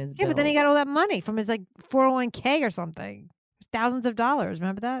making his Yeah, but then he got bills. all that money from his, like, 401k or something. Thousands of dollars,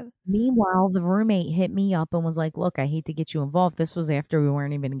 remember that? Meanwhile, the roommate hit me up and was like, "Look, I hate to get you involved." This was after we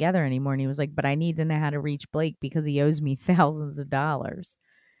weren't even together anymore, and he was like, "But I need to know how to reach Blake because he owes me thousands of dollars."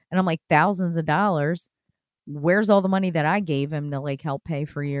 And I'm like, "Thousands of dollars? Where's all the money that I gave him to, like, help pay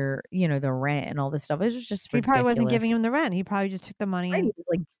for your, the rent and all this stuff?" It was just He probably wasn't giving ridiculous. him the rent. He probably just took the money Right, he and was,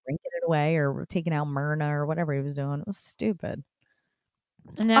 like, drinking it away or taking out Myrna or whatever he was doing. It was stupid.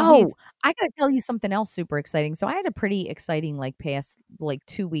 now he's Oh, I gotta tell you something else super exciting. So I had a pretty exciting, like, past, like,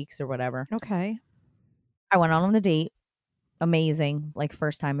 2 weeks or whatever. okay. I went out on the date. Amazing, like,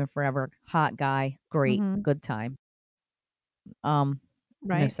 first time in forever. Hot guy, great, Mhm. good time. Um, no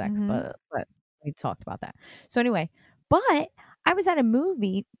Right. sex, Mhm. but we talked about that. So anyway, but I was at a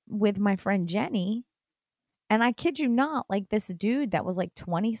movie with my friend Jenny, and I kid you not, like, this dude that was, like,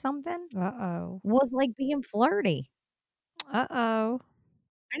 20 something Uh-oh. was, like, being flirty. Uh-oh.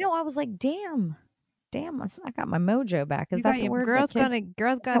 I know, I was like, "Damn, damn, I got my mojo back." Is You that got the your word? That kid?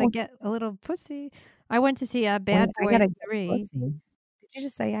 girls Is that gotta what get a little pussy. I went to see, Wait, Bad I Boys gotta get 3. pussy. Did you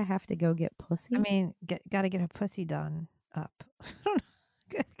just say I have to go get I pussy? mean, gotta get her pussy done up. I don't know.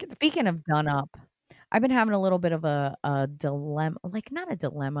 Get the Speaking of done up, I've been having a little bit of a dilemma, like not a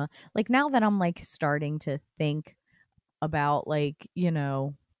dilemma. Like now that I'm like starting to think about like,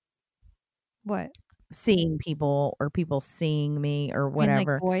 What? seeing people or people seeing me or I mean, like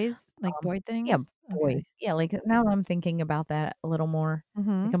whatever. boys? Like Um, boy yeah, things? boys. Okay. Yeah, like now that I'm thinking about that a little more, like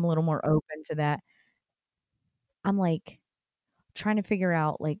Mhm. I'm a little more open to that. I'm like trying to figure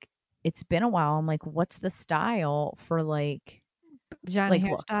out like it's been a while. I'm like, what's the style for Vagina like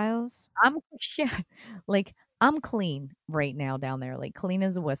look, hairstyles? I'm yeah, like I'm clean right now down there, like clean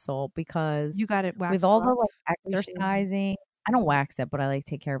as a whistle You because got it with waxed all the off? like Reshaven? exercising, I don't wax it, but I like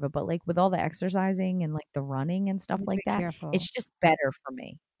take care of it. But like with all the exercising and like the running and You stuff need to like be that, careful. it's just better for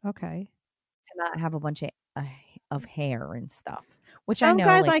me Okay. to not have a bunch of hair and stuff, which I Some know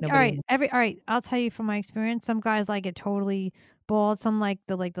guys like like nobody. all right, I'll tell you from my experience, some guys like it totally bald, some like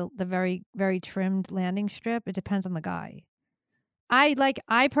the very, very trimmed landing strip. It depends on the guy.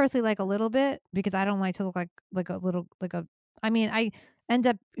 I personally like a little bit because I don't like to look like a little like a I mean, I end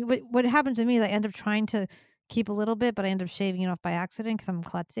up what happens to me is I end up trying to keep a little bit, but I end up shaving it off by accident because I'm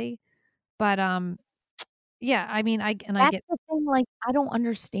klutzy. But yeah, I mean, I That's get the thing. Like I don't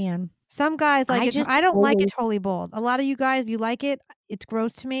understand. some guys like I it. just I don't like it always totally bald. A lot of you guys, you like it. It's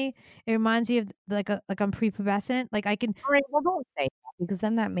gross to me. It reminds me of like I'm prepubescent. Like I can. all right. Well, don't say that because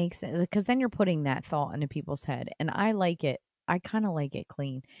then that makes it because then you're putting that thought into people's head, and I like it. I kind of like it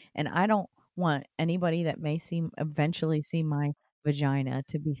clean, and I don't want anybody that may eventually see my vagina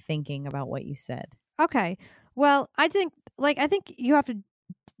to be thinking about what you said. Okay. Well, I think you have to.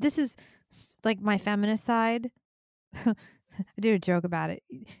 This is like my feminist side. I did a joke about it.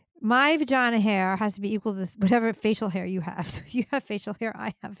 My vagina hair has to be equal to whatever facial hair you have. So if you have facial hair,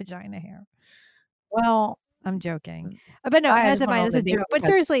 I have vagina hair. Well, I'm joking. mm, But no, I just went on that's a a date joke. with But a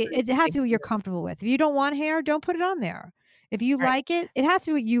seriously, pretty it has big to be what you're hair. comfortable with. If you don't want hair, don't put it on there. If you Right. like it has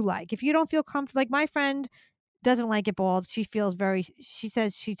to be what you like. If you don't feel comfortable, like my friend doesn't like it bald. She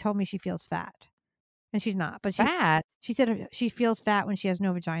says she told me she feels fat. And she's not, but Fat. she said she feels fat when she has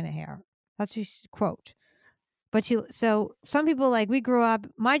no vagina hair. That's what she quote. But so some people like we grew up,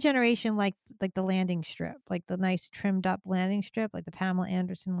 my generation like the landing strip, like the nice trimmed up landing strip, like the Pamela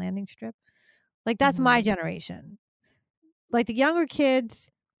Anderson landing strip. Like that's my Mhm. generation. Like the younger kids,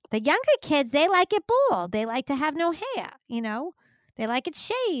 they like it bald. They like to have no hair, you know? They like it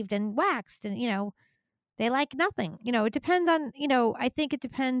shaved and waxed and, they like nothing. It depends on, I think it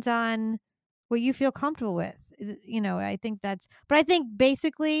depends on what you feel comfortable with. I think but I think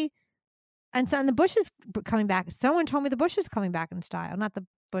basically, and the bush is coming back. Someone told me the bush is coming back in style, not the I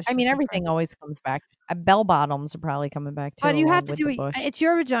bush. mean, everything always comes back. Bell bottoms are probably coming back too, But you have along to with do the it. bush. It's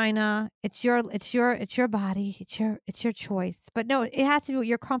your vagina. It's your body. It's your choice. But no, it has to be what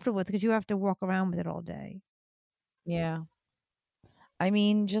you're comfortable with because you have to walk around with it all day. Yeah. I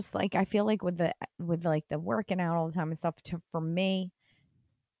mean, just like I feel like with like the working out all the time and stuff, for me,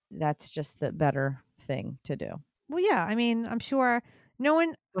 that's just the better thing to do Well, yeah. I mean, I'm sure no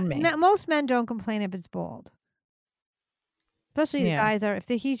one, for me. most men don't complain if it's bald. Especially the Yeah. guys are. If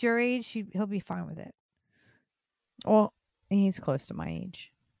he's your age, he'll be fine with it. Well, he's close to my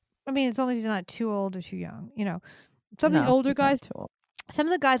age. I mean, as long as he's not too old or too young. Some of the No, older he's guys, not too old. some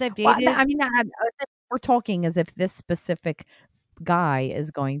of the guys I've Well, dated. I mean, we're talking as if this specific guy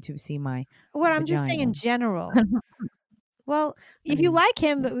is going to see my What I'm just saying in vagina. general. Well, I if you mean, like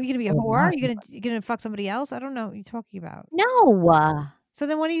him, but you're gonna be a I whore. love him, but You gonna fuck somebody else? I don't know what you're talking about. no, So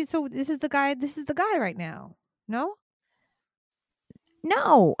then, what do you? So this is the guy. This is the guy right now. No,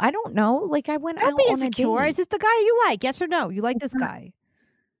 no, I don't know. Like I went don't out be on a insecure. Is date. this the guy you like? Yes or no? You like It's this not. guy?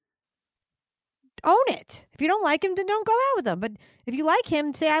 Own it. If you don't like him, then don't go out with him. But if you like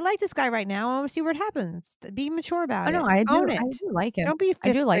him, say I like this guy right now. I want to see what happens. Be mature Oh about no, it. I Own do. I it. do like him. Don't be I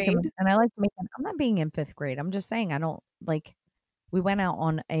do fifth like him, grade. and I like making. I'm not being in fifth grade. I'm just saying I don't like. We went out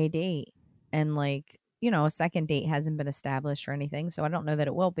on a date, and like a second date hasn't been established or anything, so I don't know that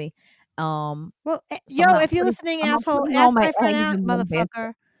it will be. Well, So if you're listening, I'm not asshole, putting all ask my my friend eggs out, in one basket.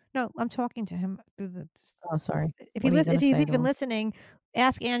 motherfucker. No, I'm talking to him through the. Oh, sorry. If What are you if gonna he's say to even him? listening,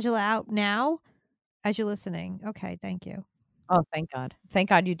 ask Angela out now as you're listening. Okay, thank you. Oh, thank God. Thank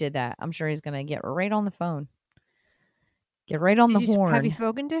God you did that. I'm sure he's gonna get right on the phone. Get right on the Have you horn.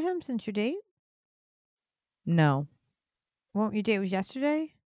 spoken to him since your date? No, Well, your date was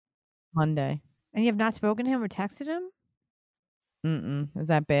yesterday, Monday. and you have not spoken to him or texted him. Mm-mm. Is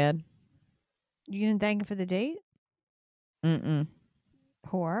that bad? You didn't thank him for the date, Mm-mm.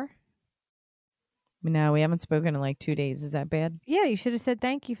 whore. No, we haven't spoken in like 2 days. Is that bad? Yeah, you should have said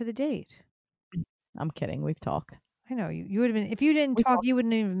thank you for the date. I'm kidding. We've talked. I know you. You would have been if you didn't We talk. talked. You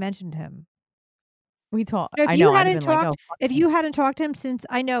wouldn't even mentioned him. We talked. If I you know. I'd have hadn't been like, oh, talked, fuck if him. you hadn't talked to him since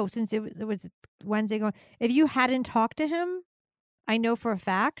it was Wednesday going, if you hadn't talked to him, I know for a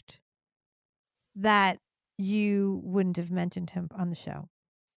fact that you wouldn't have mentioned him on the show.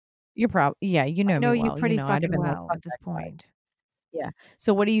 You're probably, yeah, you I know know me you well. pretty I'd have fucking been like, well fuck at this that guy. point. Yeah.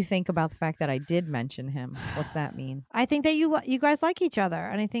 So what do you think about the fact that I did mention him? What's that mean? I think that you guys like each other,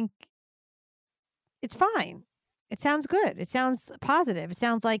 and I think it's fine. It sounds good. It sounds positive. It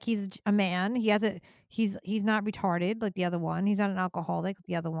sounds like he's a man. He's not retarded like the other one. He's not an alcoholic like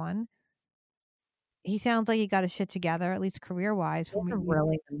the other one. He sounds like he got his shit together, at least career wise. He has a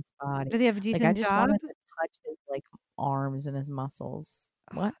really nice body. Does he have a Like, I decent just job? wanted to touch his like arms and his muscles.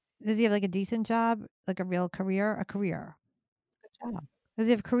 What? Does he have like a decent job, like a real career? A career. Good job. Does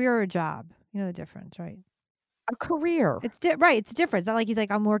he have a career or a job? You know the difference, right? A career. It's right. It's different. It's not like he's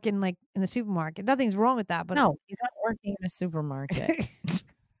like I'm working like in the supermarket. Nothing's wrong with that, but No, he's not working in a supermarket.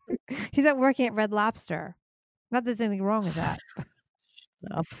 he's not working at Red Lobster. Not that there's anything wrong with that.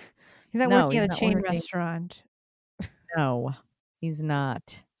 No, He's not No, working he's at a not chain working. restaurant. No, he's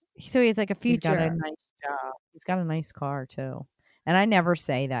not. So he has like a He's got a future. nice job. He's got a nice car too. And I never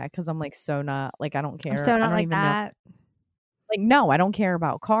say that because I'm like so not like I don't I'm care. so I not don't like even know. that. Like, no, I don't care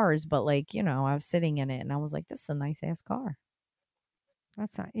about cars, but like, I was sitting in it and I was like, this is a nice ass car.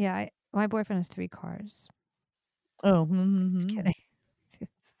 That's not. Yeah, my boyfriend has 3 cars. Oh, Just kidding. It's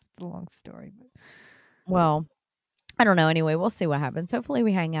a long story, but Well, I don't know. Anyway, we'll see what happens. Hopefully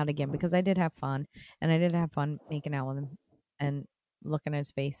we hang out again because I did have fun and I did have fun making out with him and looking at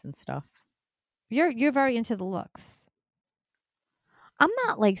his face and stuff. you're very into the looks. I'm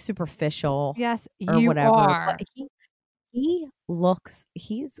not like superficial Yes, or you whatever, are. but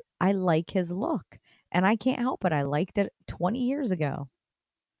I like his look and I can't help it. I liked it 20 years ago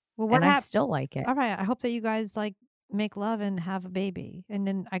Well, what and I happened? still like it. All right. I hope that you guys like make love and have a baby, and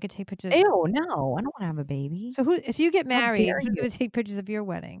then I could take pictures. Ew, no, I don't want to have a baby. So you get How married? dare Who's you? going to take pictures of your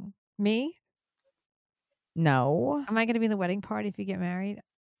wedding? Me? No. Am I going to be in the wedding party if you get married?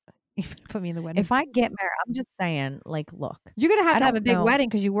 If you put me in the wedding. If I get married, I'm just saying, like, look, You're going to I have a don't big know. wedding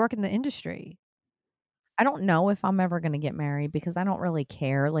because you work in the industry. I don't know if I'm ever going to get married because I don't really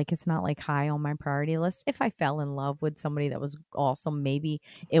care. Like, it's not like high on my priority list. If I fell in love with somebody that was awesome, maybe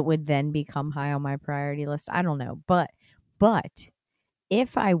it would then become high on my priority list. I don't know. But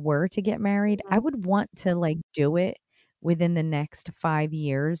if I were to get married, I would want to like do it within the next 5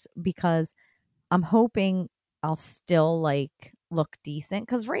 years because I'm hoping I'll still like look decent.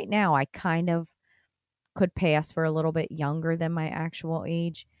 Cause right now I kind of could pass for a little bit younger than my actual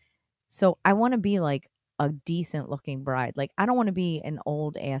age. So I want to be like a decent looking bride. Like I don't want to be an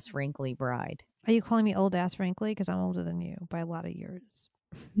old ass wrinkly bride. Are you calling me old ass wrinkly? Because I'm older than you by a lot of years.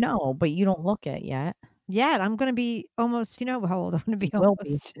 No, but you don't look it yet. Yeah, I'm going to be almost. You know how old I'm going to be You will be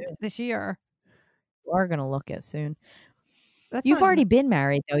almost soon. this year. You are gonna look it soon. That's You've not- already been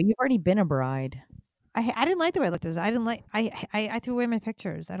married though. You've already been a bride. I didn't like the way I looked at this. I didn't like. I threw away my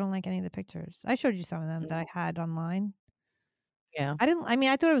pictures. I don't like any of the pictures. I showed you some of them that I had online. Yeah. I mean,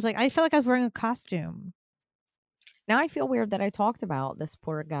 I thought it was like I felt like I was wearing a costume. Now I feel weird that I talked about this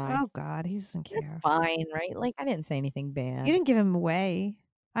poor guy. Oh God, he doesn't That's care. fine, right? Like I didn't say anything bad. You didn't give him away.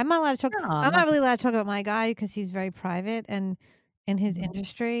 I'm not allowed to talk. No, I'm not really allowed to talk about my guy because he's very private and in his Mhm.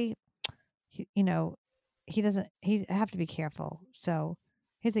 industry, he doesn't. He I have to be careful. So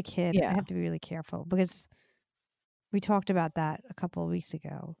he's a kid. I Yeah. have to be really careful because we talked about that a couple of weeks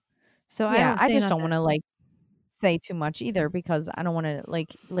ago. So Yeah, I say just don't nothing. want to like say too much either because I don't want to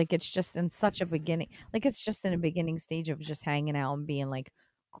like it's just in such a beginning, like it's just in a beginning stage of just hanging out and being like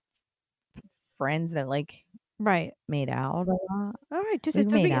friends that like Right. made out a lot. All right. Just We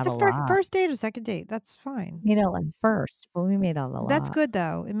it's made out a a lot. first date or second date. That's fine. Made out like first, but we made out a lot. That's good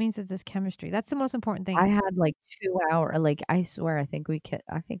though. It means that there's chemistry. That's the most important thing. I had like 2 hour, like I swear, I think we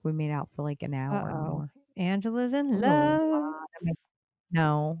made out for like an hour or Uh-oh. more. Angela's It in was a love. lot.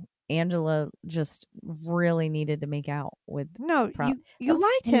 No, Angela just really needed to make out with. No, Prob- you that was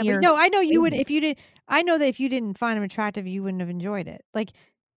liked 20 him. years No, I know you would later. if you did. I know that if you didn't find him attractive, you wouldn't have enjoyed it. Like,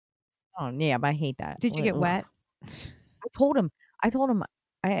 Oh yeah, but I hate that. did you get Ugh. wet? I told him.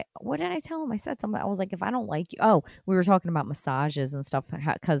 What did I tell him? I said something. I was like, if I don't like you, we were talking about massages and stuff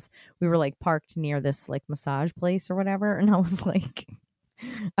because we were like parked near this like massage place or whatever, and I was like,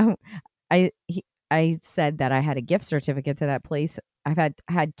 I said that I had a gift certificate to that place. I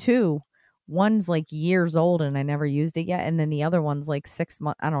had 2. One's like years old and I never used it yet, and then the other one's like 6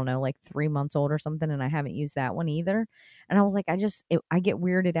 months. I don't know, like 3 months old or something, and I haven't used that one either. And I was like, I get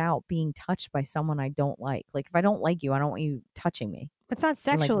weirded out being touched by someone I don't like. Like if I don't like you, I don't want you touching me. It's not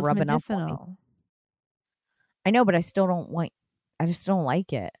And, like, sexual. It's rubbing up on me. medicinal. I know, but I just don't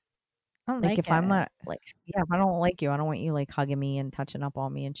like it. I don't Like, like if I'm it. not like, yeah, if I don't like you, I don't want you, like, hugging me and touching up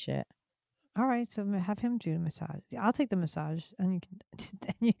on me and shit. All right, so have him do the massage. Yeah, I'll take the massage, and you can.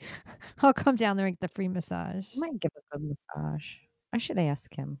 Then I'll come down there and get the free massage. I might give a good massage. I should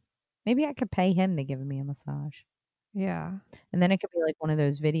ask him. Maybe I could pay him to give me a massage. Yeah. And then it could be like one of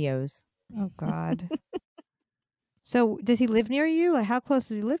those videos. Oh God. So does he live near you? Like, how close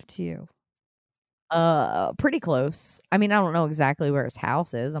does he live to you? Pretty close. I mean, I don't know exactly where his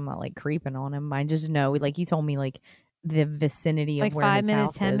house is. I'm not like creeping on him. I just know, like, he told me like the vicinity of Like where 5 his minutes,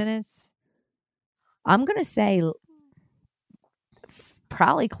 house 10 is. minutes? I'm gonna say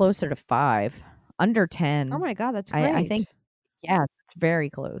probably closer to 5, under 10. Oh my God, that's great. I think yes, it's very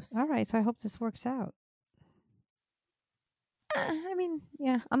close. All right, so I hope this works out. I mean,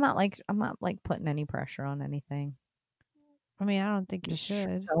 yeah, I'm not like putting any pressure on anything. I mean, I don't think you Just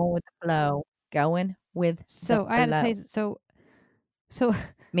should. going with the flow. Going with So the I had to tell flow. you. So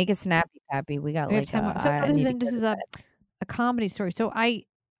Make it snappy, Pappy. We got we have like 10 more. So I need to this go is to a comedy story. So I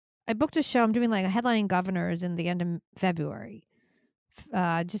booked a show. I'm doing like a headlining Governors in the end of February.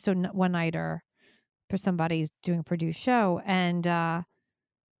 Just a one nighter for somebody who's doing a produced show, and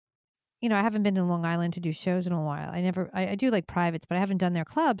you know, I haven't been to Long Island to do shows in a while. I do like privates, but I haven't done their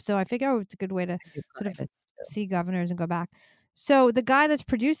clubs. So I figure, oh, it's a good way to do sort of privates, too. see Governors and go back. So the guy that's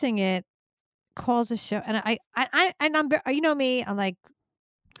producing it calls a show, and and you know me,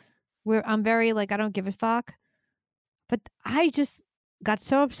 I'm very like, I don't give a fuck. But I just got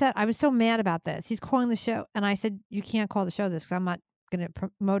so upset. I was so mad about this. He's calling the show, and I said, you can't call the show this because I'm not going to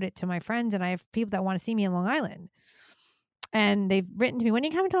promote it to my friends, and I have people that want to see me in Long Island. And they've written to me, when are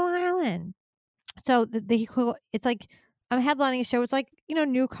you coming to Long Island? So it's like I'm headlining a show. It's like, you know,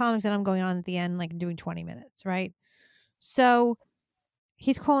 new comics that I'm going on at the end, like doing 20 minutes, right? So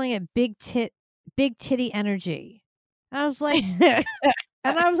he's calling it big titty energy. And I was like,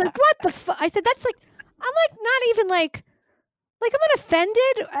 what the fuck? I said, that's like, I'm like, not even like I'm not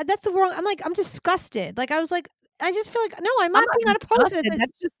offended. That's the wrong. I'm like, I'm disgusted. Like, I was like, I just feel like, no, I'm not being unopposed.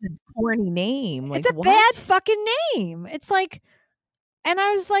 That's just a corny name. Like, It's a what? bad fucking name. It's like, and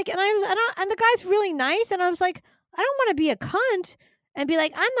I was like, and the guy's really nice. And I was like, I don't want to be a cunt and be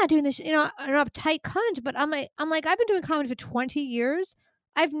like, I'm not doing this, you know, an uptight cunt. But I'm like, I've been doing comedy for 20 years.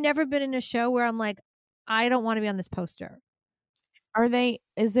 I've never been in a show where I'm like, I don't want to be on this poster.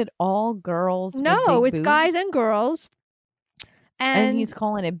 Is it all girls? No, with it's big guys boobs? and girls. And he's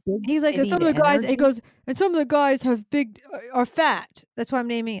calling it big. He's like, and some of the guys, it goes, and some of the guys have are fat. That's why I'm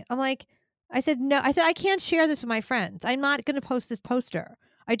naming it. I'm like, I said, no, I can't share this with my friends. I'm not going to post this poster.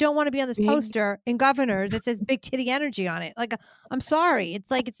 I don't want to be on this poster in Governors that says big titty energy on it. Like, I'm sorry. It's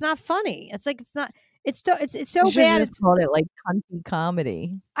like, it's not funny. It's like, it's not, it's so you bad. Just called it like cunty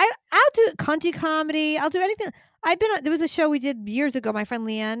comedy. I'll do cunty comedy. I'll do anything. There was a show we did years ago. My friend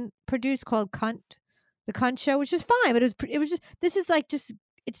Leanne produced called The Cunt Show, which is fine, but it was just, this is like, just,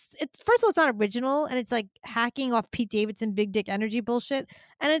 it's first of all, it's not original, and it's like hacking off Pete Davidson big dick energy bullshit,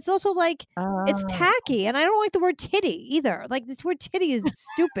 and it's also like, it's tacky, and I don't like the word titty either. Like, this word titty is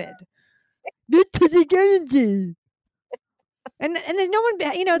stupid. Big titty energy. And there's no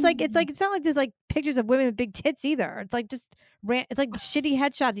one, you know, it's not like there's like pictures of women with big tits either. It's like just it's like shitty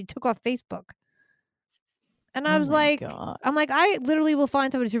headshots he took off Facebook. And I was like, God. I'm like, I literally will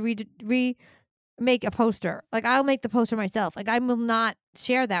find somebody to make a poster. Like, I'll make the poster myself. Like, I will not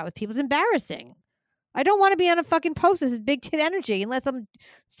share that with people. It's embarrassing. I don't want to be on a fucking poster. This is big tit energy unless I'm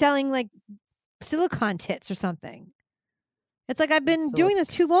selling like silicone tits or something. It's like I've been doing this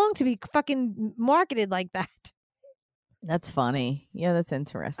too long to be fucking marketed like that. That's funny. Yeah, that's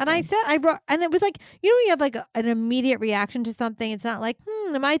interesting. And I wrote, and it was like, you know, when you have like an immediate reaction to something. It's not like,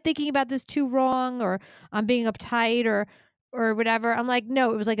 am I thinking about this too wrong, or I'm being uptight, or whatever. I'm like,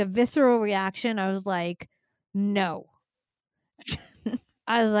 no, it was like a visceral reaction. I was like, no.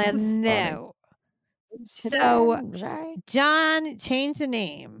 I was like, no. So John changed the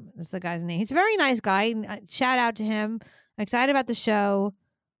name. That's the guy's name. He's a very nice guy. Shout out to him. I'm excited about the show,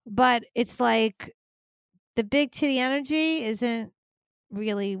 but it's like the big titty energy isn't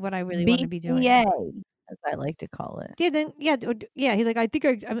really what I really want to be doing. BTA, as I like to call it. Yeah. He's like, I think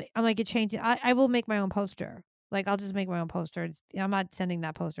I might get changed. I will make my own poster. Like, I'll just make my own poster. I'm not sending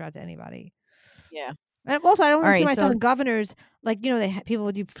that poster out to anybody. Yeah. And also, I don't want to put myself so in Governors. Like, you know, people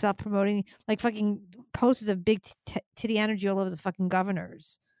would do self promoting, like fucking posters of big titty energy all over the fucking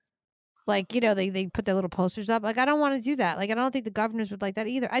Governors. Like, you know, they put their little posters up. Like, I don't want to do that. Like, I don't think the Governors would like that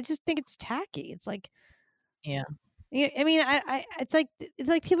either. I just think it's tacky. It's like, yeah. I mean, it's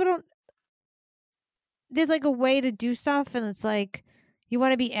like people don't. There's like a way to do stuff, and it's like you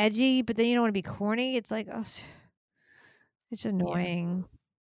want to be edgy, but then you don't want to be corny. It's like, oh, it's annoying.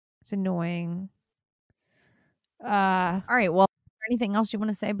 It's annoying. All right. Well, is there anything else you want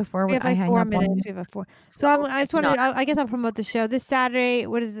to say before We have I like hang 4 up on minutes. you? We have like 4. So, I if just want not, to. I guess I'll promote the show this Saturday.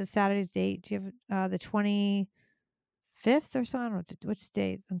 What is the Saturday's date? Do you have the 25th or so? I don't know what's the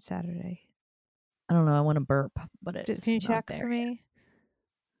date on Saturday. I don't know. I want to burp, but it's Can you not check there for yet. me?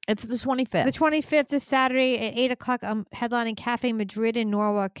 It's the 25th. The 25th is Saturday at 8:00. I'm headlining Cafe Madrid in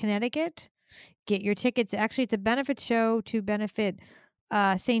Norwalk, Connecticut. Get your tickets. Actually, it's a benefit show to benefit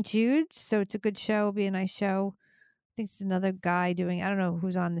St. Jude's, so it's a good show. It'll be a nice show. I think it's another guy doing. I don't know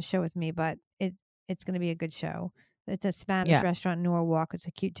who's on the show with me, but it's going to be a good show. It's a Spanish Yeah. restaurant in Norwalk. It's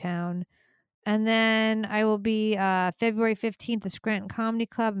a cute town. And then I will be February 15th, the Scranton Comedy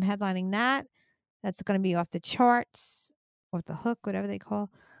Club. I'm headlining that. That's going to be off the charts, off the hook, whatever they call.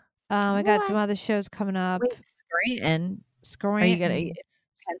 I got some What? other shows coming up. Wait, Scranton. Are you Scranton. gonna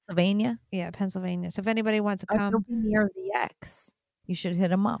Pennsylvania? Yeah, Pennsylvania. So if anybody wants to Oh, you'll come, be near the X. You should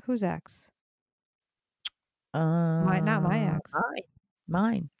hit him up. who's ex? Not my ex.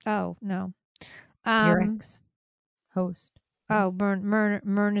 Mine. Oh no. Your ex host. Oh,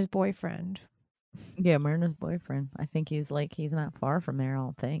 Myrna's boyfriend. Yeah, Myrna's boyfriend. I think he's not far from there. I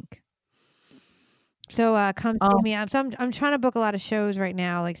don't think. So come see me. I'm trying to book a lot of shows right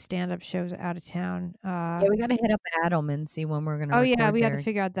now, like stand-up shows out of town. Yeah, we got to hit up Adam and see when we're gonna. Oh yeah, record we got there. to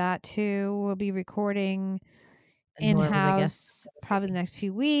figure out that too. We'll be recording And whoever the guests in-house probably the next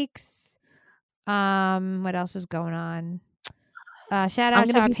few weeks. What else is going on? Shout out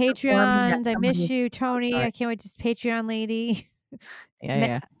to our Patreons. I miss you, Tony. I can't wait to Patreon lady.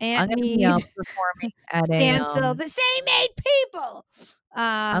 Yeah. Aunt I'm gonna be Mead. performing at Stancil, the same eight people.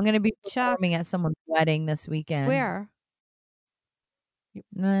 I'm gonna be Chuck. performing at someone's wedding this weekend. Where?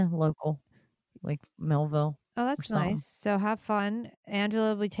 Local, like Millville. Oh, that's nice. So have fun.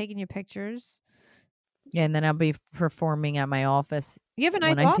 Angela will be taking your pictures. Yeah, and then I'll be performing at my office. You have a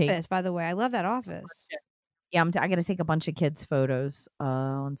nice office, by the way. I love that office. Yeah, I got to take a bunch of kids' photos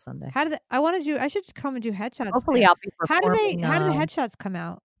on Sunday. I should come and do headshots. Hopefully, there. I'll be performing. How do the headshots come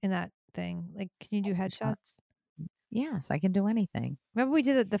out in that thing? Like, can you do headshots? Yes, I can do anything. Remember we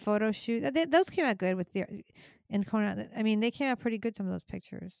did the photo shoot? Those came out good with the in Corner. I mean, they came out pretty good. Some of those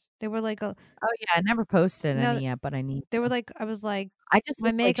pictures. They were like a. Oh yeah, I never posted any yet, but I need. They were like I was like. I just my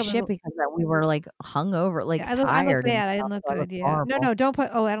looked makeup like shit because we were like hungover, like I tired. look bad. I didn't look good. Yeah. No, don't put.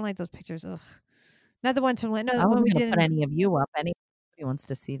 Oh, I don't like those pictures. Ugh. Not the one from. No, I wasn't gonna put any of you up. Anybody wants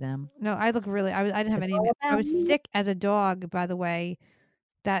to see them. No, I look really. I didn't have any. I was sick as a dog. By the way.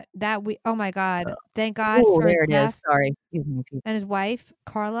 That we oh my God. Thank God for there it Jeff is. Sorry. Excuse me. and his wife,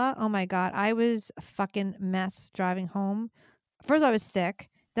 Carla. Oh my God. I was a fucking mess driving home. First I was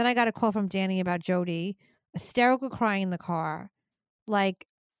sick. Then I got a call from Danny about Jody. Hysterical crying in the car. Like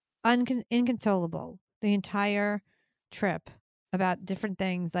inconsolable. The entire trip about different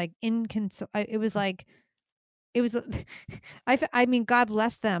things. Like it was like it was I mean God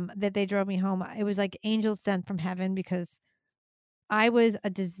bless them that they drove me home. It was like angels sent from heaven because I was a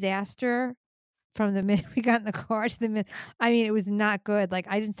disaster from the minute we got in the car to the minute. I mean, it was not good. Like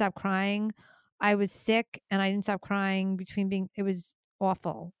I didn't stop crying. I was sick and I didn't stop crying it was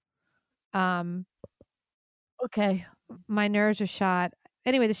awful. Okay. My nerves were shot.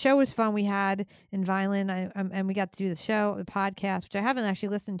 Anyway, the show was fun. We had in Violin and we got to do the show, the podcast, which I haven't actually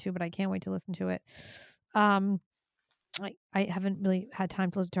listened to, but I can't wait to listen to it. I haven't really had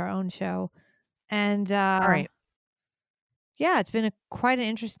time to listen to our own show. And all right. Yeah, it's been quite an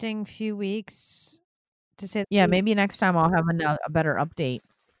interesting few weeks to say. Yeah, maybe next time I'll have a better update.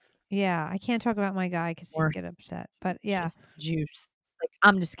 Yeah, I can't talk about my guy because he'd get upset. But yeah, juice. Like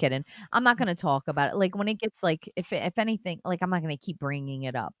I'm just kidding. I'm not going to talk about it. Like when it gets like if anything, like I'm not going to keep bringing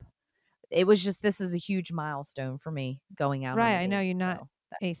it up. It was just this is a huge milestone for me going out. Right, I know you're not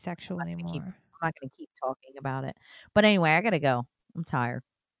asexual anymore. I'm not going to keep talking about it. But anyway, I got to go. I'm tired.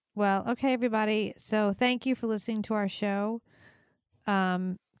 Well, okay, everybody. So thank you for listening to our show.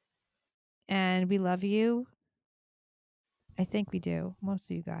 And we love you. I think we do. Most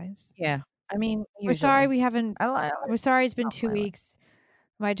of you guys. Yeah. I mean, we're sorry we haven't. We're sorry it's been 2 weeks.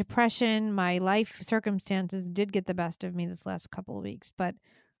 My depression, my life circumstances did get the best of me this last couple of weeks, but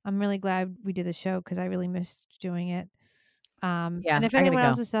I'm really glad we did the show because I really missed doing it. And if anyone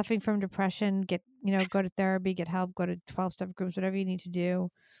else is suffering from depression, go to therapy, get help, go to 12-step groups, whatever you need to do.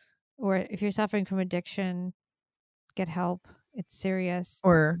 Or if you're suffering from addiction, get help. It's serious.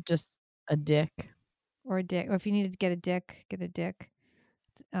 Or just a dick. Or a dick. Or if you need to get a dick, get a dick.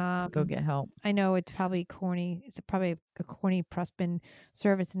 Go get help. I know it's probably corny. It's probably a corny Prussman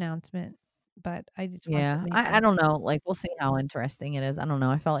service announcement, but I just I don't know. Like we'll see how interesting it is. I don't know.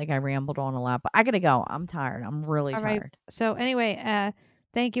 I felt like I rambled on a lot, but I gotta go. I'm tired. I'm really tired. Right. So anyway,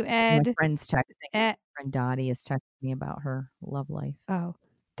 Thank you, My Ed. friend's texting. Ed. My friend Dottie is texting me about her love life. Oh,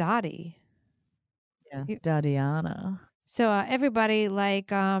 Dottie. Yeah, You- Dottiana. So everybody,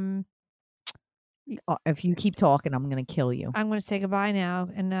 like, If you keep talking, I'm gonna kill you. I'm going to say goodbye now.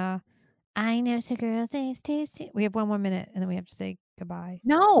 And I know some girls named Stacy. We have 1 more minute, and then we have to say goodbye.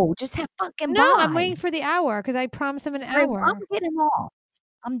 No, just have fucking No, bye. I'm waiting for the hour because I promised them an All right, well, hour. I'm getting off.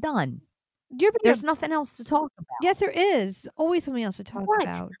 I'm done. You're being There's nothing else to talk about. Yes, there is. Always something else to talk What?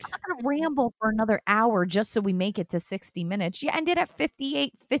 about. I'm not gonna ramble for another hour just so we make it to 60 minutes. You ended at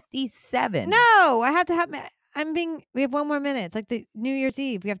 58, 57. No, I have to have. We have 1 more minute. It's like the New Year's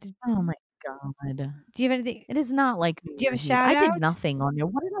Eve. We have to. Oh my God. Do you have anything? It is not like New Do you have a Year's Eve. shout I out? did nothing on there.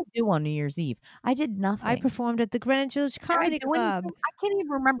 What did I do on New Year's Eve? I did nothing. I performed at the Greenwich Village Did I Comedy do Club. anything? I can't even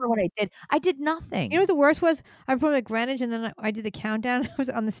remember what I did. I did nothing. You know what the worst was? I performed at Greenwich, and then I did the countdown. I was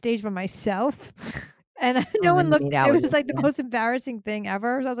on the stage by myself, and no one then looked. made out It with was your like the friend. most embarrassing thing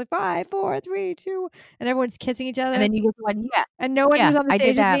ever. So I was like 5, 4, 3, 2, and everyone's kissing each other, And then you get one, yeah. and no one yeah, was on the I stage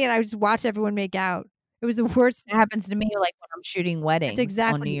did with that. me, and I just watched everyone make out. It was the worst. It happens to me like when I'm shooting weddings It's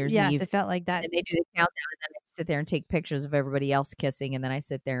exactly on New Year's yes. Eve. It felt like that. And they do the countdown, and then I sit there and take pictures of everybody else kissing, and then I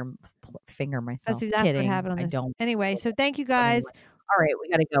sit there and finger myself. That's exactly Kidding. what happened on I this. don't. Anyway, so thank you But anyway. guys. All right, we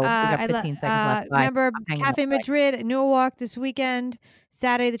gotta go. We got 15 seconds left. Bye. Remember I'm hanging Cafe up. Bye. Madrid at Newark this weekend,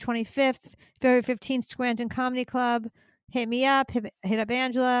 Saturday the 25th, February 15th, Scranton Comedy Club. Hit me up, hit up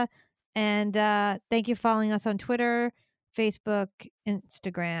Angela, and thank you for following us on Twitter, Facebook,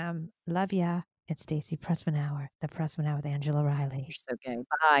 Instagram. Love ya. It's Stacey Prussman Hour, the Prussman Hour with Angela Riley. You're so gay.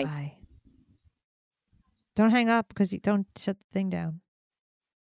 Bye. Bye. Don't hang up because you don't shut the thing down.